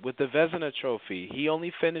 too. With the Vezina Trophy, he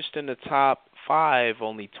only finished in the top 5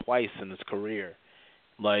 only twice in his career.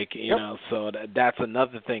 So that's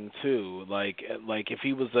another thing, too. Like if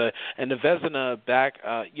he was and the Vezina back,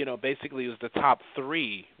 basically it was the top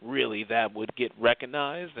 3, really, that would get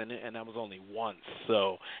recognized, and that was only once.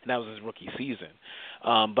 So, and that was his rookie season.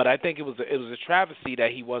 But I think it was a travesty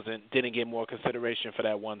that he didn't get more consideration for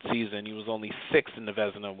that one season. He was only 6th in the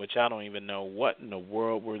Vezina, which I don't even know what in the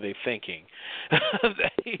world were they thinking.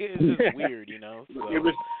 It's just weird, So, it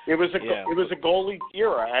was a goalie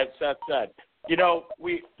era, as Seth said.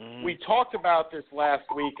 We talked about this last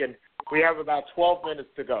week, and we have about 12 minutes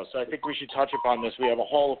to go, so I think we should touch upon this. We have a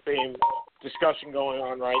Hall of Fame discussion going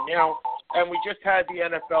on right now, and we just had the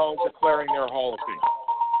NFL declaring their Hall of Fame.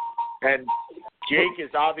 And Jake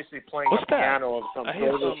is obviously playing a piano of some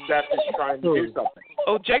sort. Seth is trying to do something.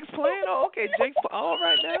 Oh, Jake's playing? Oh, okay. Jake's all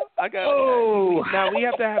right now. I got it. Now we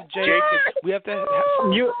have to have Jake. We have to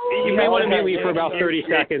have. You may want to mute me for about 30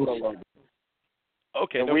 seconds.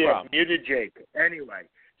 Okay, no we problem. Have muted Jake. Anyway,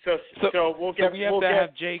 so we have to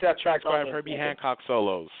have Jake transcribe Herbie Hancock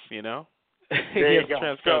solos. There you go.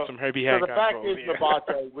 Transcribe some Herbie Hancock. So the fact is,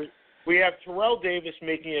 Nabate, we have Terrell Davis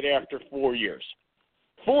making it after 4 years.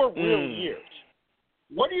 4 real years.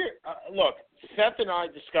 What do you look? Seth and I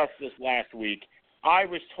discussed this last week. I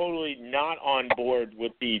was totally not on board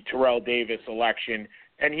with the Terrell Davis election,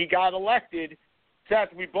 and he got elected.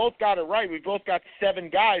 Seth, we both got it right. We both got 7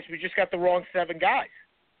 guys. We just got the wrong 7 guys.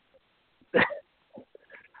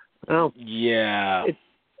 Well, yeah.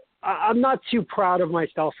 I'm not too proud of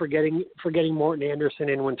myself for getting Morton Anderson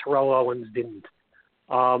in when Terrell Owens didn't.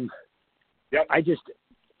 Yep. I just.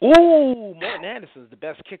 Ooh, Morton Anderson's the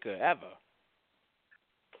best kicker ever.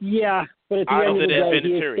 Yeah, but at the end of the day, he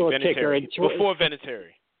is still a kicker. Before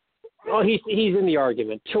Vinatieri. Oh, he's in the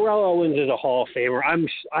argument. Terrell Owens is a Hall of Famer.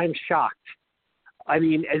 I'm shocked. I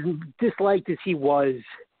mean, as disliked as he was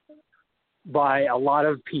by a lot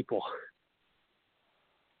of people,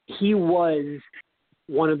 he was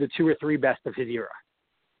one of the 2 or 3 best of his era.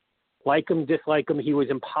 Like him, dislike him, he was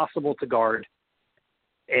impossible to guard.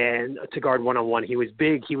 And to guard one-on-one. He was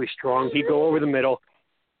big, he was strong, he'd go over the middle.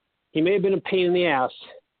 He may have been a pain in the ass,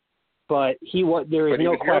 but there is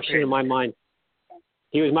no question in my mind.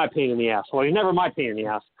 He was my pain in the ass. Well, he's never my pain in the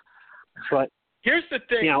ass. But here's the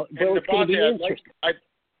thing,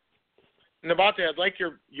 Nabate, I'd like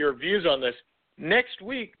your views on this. Next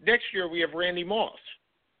year, we have Randy Moss.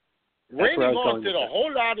 Randy Moss did a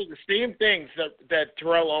whole lot of the same things that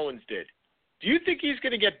Terrell Owens did. Do you think he's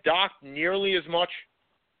going to get docked nearly as much?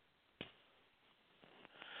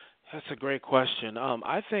 That's a great question.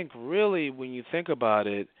 I think really when you think about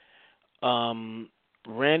it,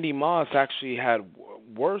 Randy Moss actually had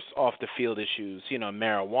worse off the field issues.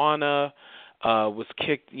 Marijuana, was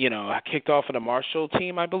kicked off of the Marshall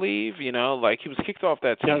team, I believe. He was kicked off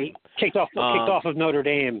that team. No, kicked off of Notre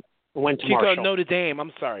Dame. Went to Marshall. Kicked off Notre Dame.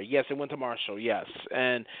 I'm sorry. Yes, it went to Marshall. Yes,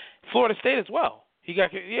 and Florida State as well. He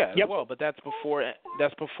got as well, but that's before the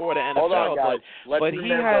NFL. Hold on, guys. Let's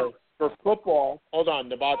remember. For football, hold on,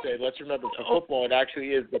 Nabate. Let's remember for football, it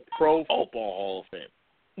actually is the Pro Football Hall of Fame.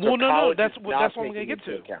 So no. That's what I'm going to get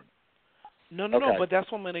to. No, but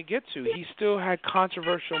that's what I'm going to get to. He still had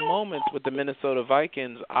controversial moments with the Minnesota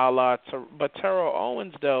Vikings, but Terrell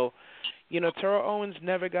Owens, though, Terrell Owens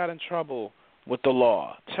never got in trouble with the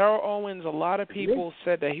law. Terrell Owens, a lot of people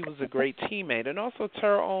said that he was a great teammate. And also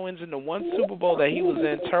Terrell Owens, in the one Super Bowl that he was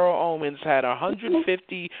in, Terrell Owens had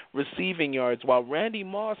 150 receiving yards, while Randy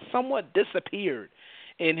Moss somewhat disappeared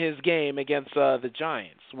in his game against the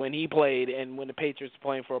Giants when he played and when the Patriots were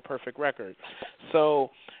playing for a perfect record.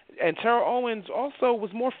 So, and Terrell Owens also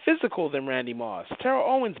was more physical than Randy Moss. Terrell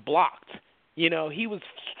Owens blocked. He was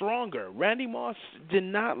stronger. Randy Moss did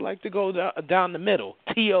not like to go down the middle.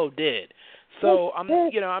 T.O. did. So I'm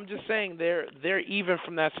just saying they're even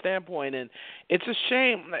from that standpoint, and it's a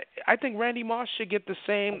shame. I think Randy Moss should get the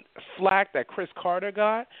same flack that Chris Carter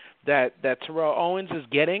got, that Terrell Owens is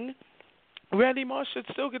getting. Randy Moss should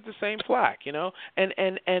still get the same flack,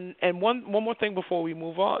 And one more thing before we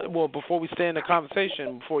move on, before we stay in the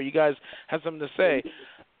conversation, before you guys have something to say,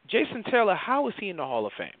 Jason Taylor, how is he in the Hall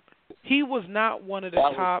of Fame? He was not one of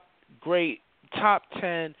the top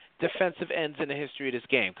 10 defensive ends in the history of this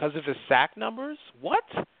game because of his sack numbers. What?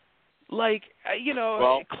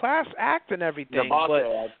 Class act and everything.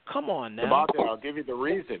 But come on now. Nabate, I'll give you the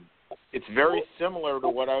reason. It's very similar to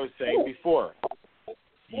what I was saying before.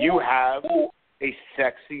 You have a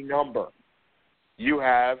sexy number. You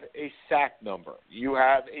have a sack number. You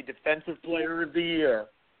have a defensive player of the year.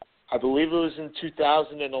 I believe it was in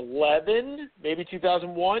 2011, maybe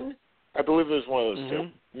 2001. I believe it was one of those two,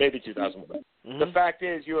 maybe 2001. The fact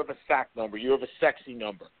is, you have a sack number. You have a sexy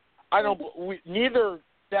number. Neither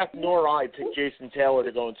Seth nor I picked Jason Taylor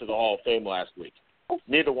to go into the Hall of Fame last week.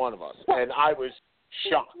 Neither one of us. And I was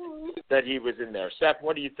shocked that he was in there. Seth,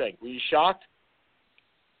 what do you think? Were you shocked?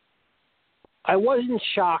 I wasn't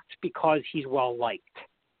shocked because he's well-liked.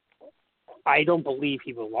 I don't believe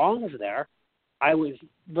he belongs there.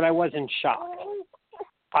 But I wasn't shocked.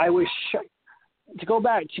 I was shocked. To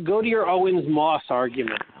go to your Owens-Moss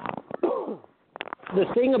argument, the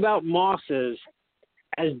thing about Moss is,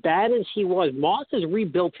 as bad as he was, Moss has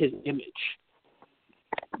rebuilt his image.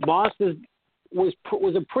 Moss was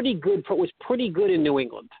pretty good in New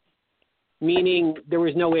England, meaning there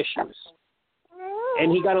was no issues,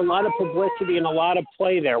 and he got a lot of publicity and a lot of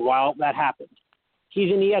play there while that happened.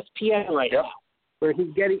 He's in ESPN right now, where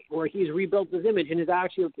he's rebuilt his image and is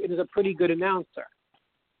a pretty good announcer.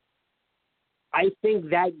 I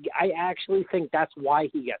actually think that's why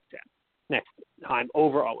he gets in next time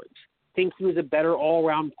over Owens. Think he was a better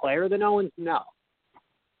all-around player than Owens? No.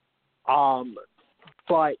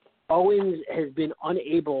 But Owens has been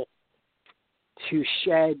unable to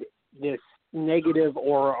shed this negative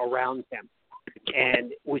aura around him,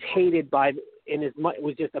 and was hated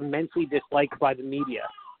was just immensely disliked by the media.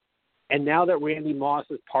 And now that Randy Moss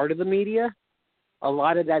is part of the media, a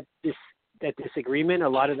lot of that disagreement, a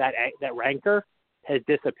lot of that rancor has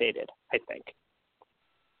dissipated, I think.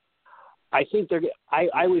 I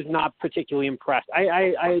was not particularly impressed.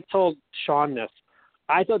 I told Sean this.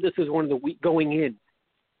 I thought this was one of the going in,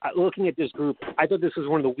 looking at this group, I thought this was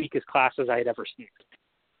one of the weakest classes I had ever seen.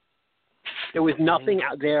 There was nothing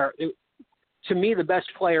out there. To me, the best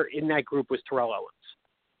player in that group was Terrell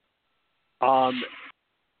Owens.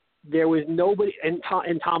 there was nobody, and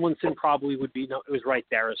Tomlinson probably would be, it was right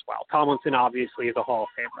there as well. Tomlinson obviously is a Hall of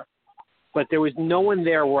Famer. But there was no one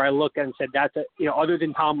there where I looked at and said, other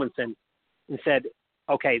than Tomlinson, and said,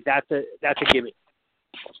 okay, that's a gimme.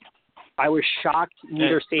 I was shocked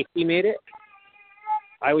neither safety made it.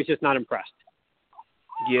 I was just not impressed.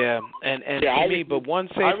 Yeah, and for me, but one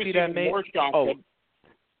safety that made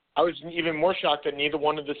I was even more shocked that neither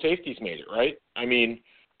one of the safeties made it, right? I mean,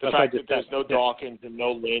 the fact that there's no Dawkins and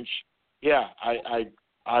no Lynch. Yeah,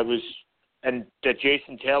 I was, and that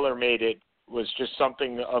Jason Taylor made it was just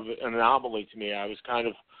something of an anomaly to me. I was kind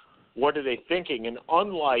of, what are they thinking? And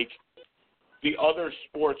unlike the other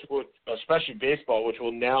sports, especially baseball, which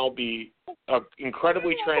will now be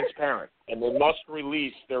incredibly transparent, and they must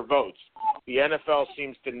release their votes, the NFL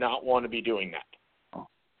seems to not want to be doing that.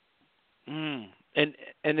 And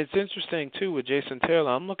it's interesting, too, with Jason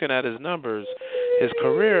Taylor. I'm looking at his numbers, his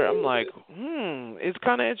career. I'm like, it's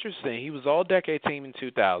kind of interesting. He was all-decade team in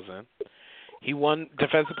 2000. He won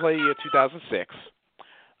Defensive Player of the Year 2006.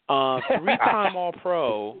 Three-time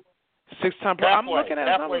All-Pro, six-time Pro. I'm looking at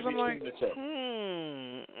his numbers. I'm like,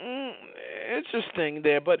 interesting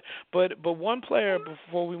there. But one player,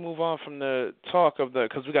 before we move on from the talk of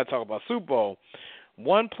because we got to talk about Super Bowl,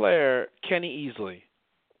 one player, Kenny Easley,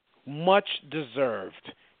 much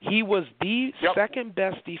deserved. He was the second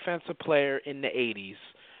best defensive player in the 80s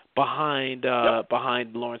behind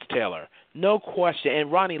Lawrence Taylor. No question.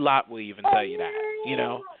 And Ronnie Lott will even tell you that, you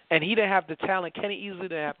know. And he didn't have the talent. Kenny Easley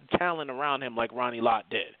didn't have the talent around him like Ronnie Lott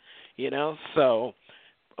did, you know. So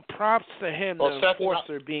props to him, the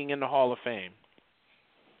enforcer being in the Hall of Fame.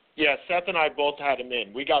 Yeah, Seth and I both had him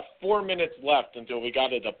in. We got 4 minutes left until we got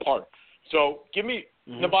to the park. So give me,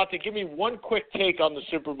 Nabate, give me one quick take on the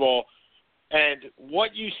Super Bowl and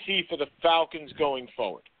what you see for the Falcons going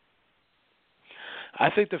forward. I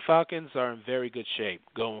think the Falcons are in very good shape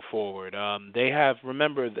going forward. They have,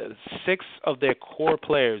 remember, 6 of their core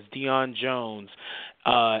players, Deion Jones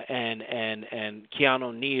and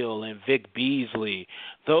Keanu Neal and Vic Beasley.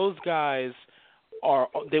 Those guys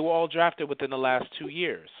they were all drafted within the last 2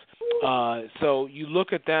 years. So you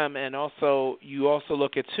look at them, and you also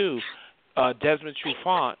look at Desmond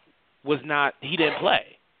Trufant he didn't play.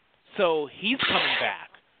 So he's coming back.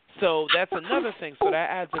 So that's another thing. So that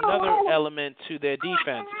adds another element to their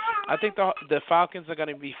defense. I think the Falcons are going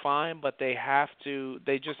to be fine, but they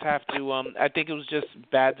just have to, I think it was just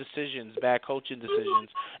bad coaching decisions.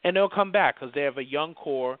 And they'll come back because they have a young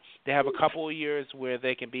core. They have a couple of years where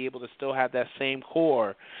they can be able to still have that same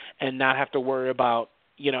core and not have to worry about,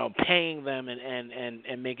 you know, paying them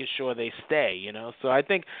and making sure they stay, you know. So I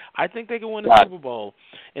think they can win the Super Bowl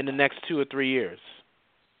in the next 2 or 3 years.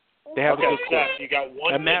 They have a good core. Seth, you got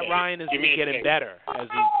 1 and minute. Matt Ryan is getting better as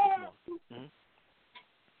he.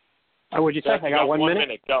 What'd you say? I got 1 minute. 1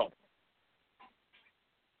 minute. Go.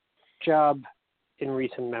 Job in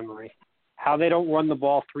recent memory. How they don't run the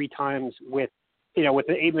ball 3 times with an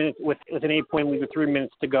 8 minutes with an 8-point lead with 3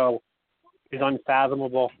 minutes to go is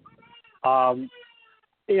unfathomable.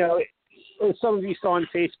 You know, some of you saw on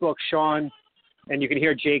Facebook, Sean, and you can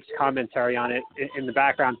hear Jake's commentary on it in the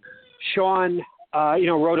background. Sean,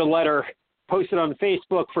 wrote a letter, posted on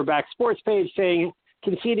Facebook for Back Sports page saying,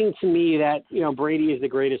 conceding to me that, Brady is the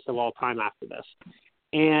greatest of all time after this.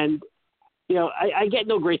 And, I get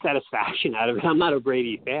no great satisfaction out of it. I'm not a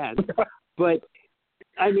Brady fan. But,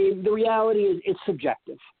 I mean, the reality is it's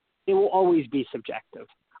subjective. It will always be subjective.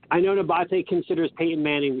 I know Nabate considers Peyton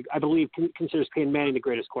Manning the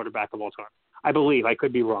greatest quarterback of all time. I believe. I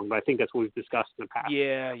could be wrong, but I think that's what we've discussed in the past.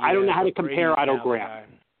 Yeah. I don't know how to compare Otto Graham.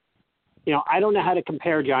 I don't know how to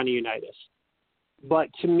compare Johnny Unitas. But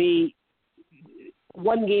to me,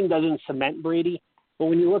 one game doesn't cement Brady. But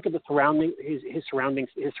when you look at the his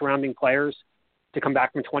surrounding players to come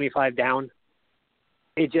back from 25 down,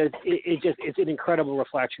 it's an incredible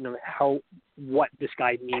reflection of what this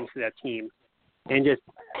guy means to that team. And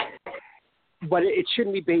but it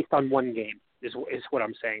shouldn't be based on one game. Is what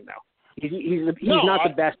I'm saying though. He's not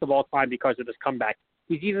the best of all time because of this comeback.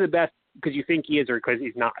 He's either the best because you think he is or because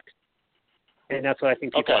he's not. And that's what I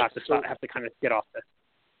think people have to kind of get off the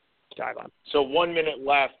dive on. So 1 minute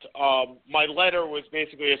left. My letter was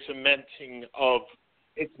basically a cementing of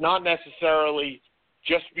it's not necessarily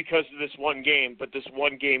just because of this one game, but this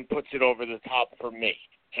one game puts it over the top for me.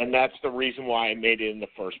 And that's the reason why I made it in the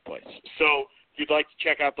first place. So if you'd like to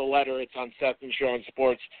check out the letter, it's on Seth and Sean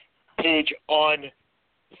Sports page on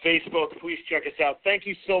Facebook. Please check us out. Thank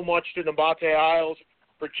you so much to Nabate Isles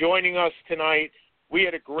for joining us tonight. We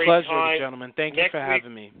had a great time. Pleasure, gentlemen. Thank you for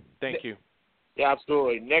having me. Thank you. Yeah,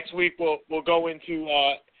 absolutely. Next week we'll go into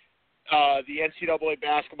the NCAA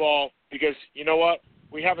basketball because you know what?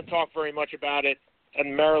 we haven't talked very much about it,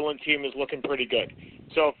 and the Maryland team is looking pretty good.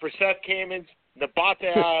 So for Seth Kamens,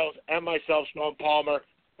 Nabate Isles, and myself, Sean Palmer,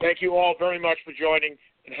 thank you all very much for joining,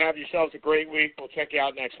 and have yourselves a great week. We'll check you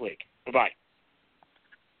out next week. Bye-bye.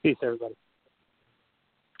 Peace, everybody.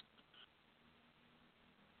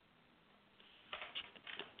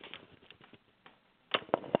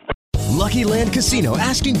 Lucky Land Casino,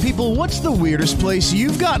 asking people, what's the weirdest place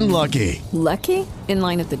you've gotten lucky? Lucky? In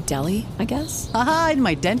line at the deli, I guess? Aha, in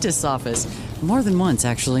my dentist's office. More than once,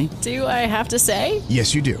 actually. Do I have to say?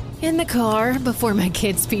 Yes, you do. In the car before my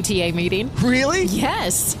kids' PTA meeting. Really?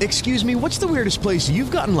 Yes. Excuse me, what's the weirdest place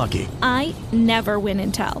you've gotten lucky? I never win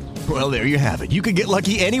and tell. Well, there you have it. You can get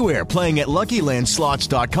lucky anywhere, playing at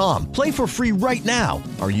LuckyLandSlots.com. Play for free right now.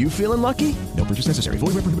 Are you feeling lucky? No purchase necessary.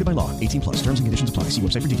 Void where prohibited by law. 18+. Terms and conditions apply. See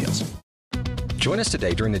website for details. Join us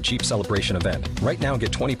today during the Jeep Celebration event. Right now, get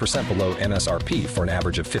 20% below MSRP for an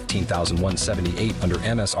average of $15,178 under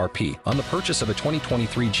MSRP on the purchase of a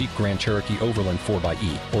 2023 Jeep Grand Cherokee Overland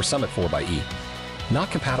 4xE or Summit 4xE. Not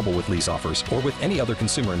compatible with lease offers or with any other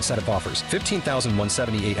consumer incentive offers.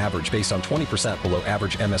 $15,178 average based on 20% below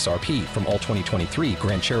average MSRP from all 2023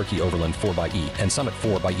 Grand Cherokee Overland 4xE and Summit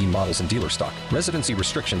 4xE models in dealer stock. Residency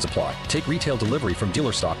restrictions apply. Take retail delivery from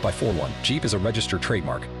dealer stock by 4/1. Jeep is a registered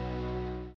trademark.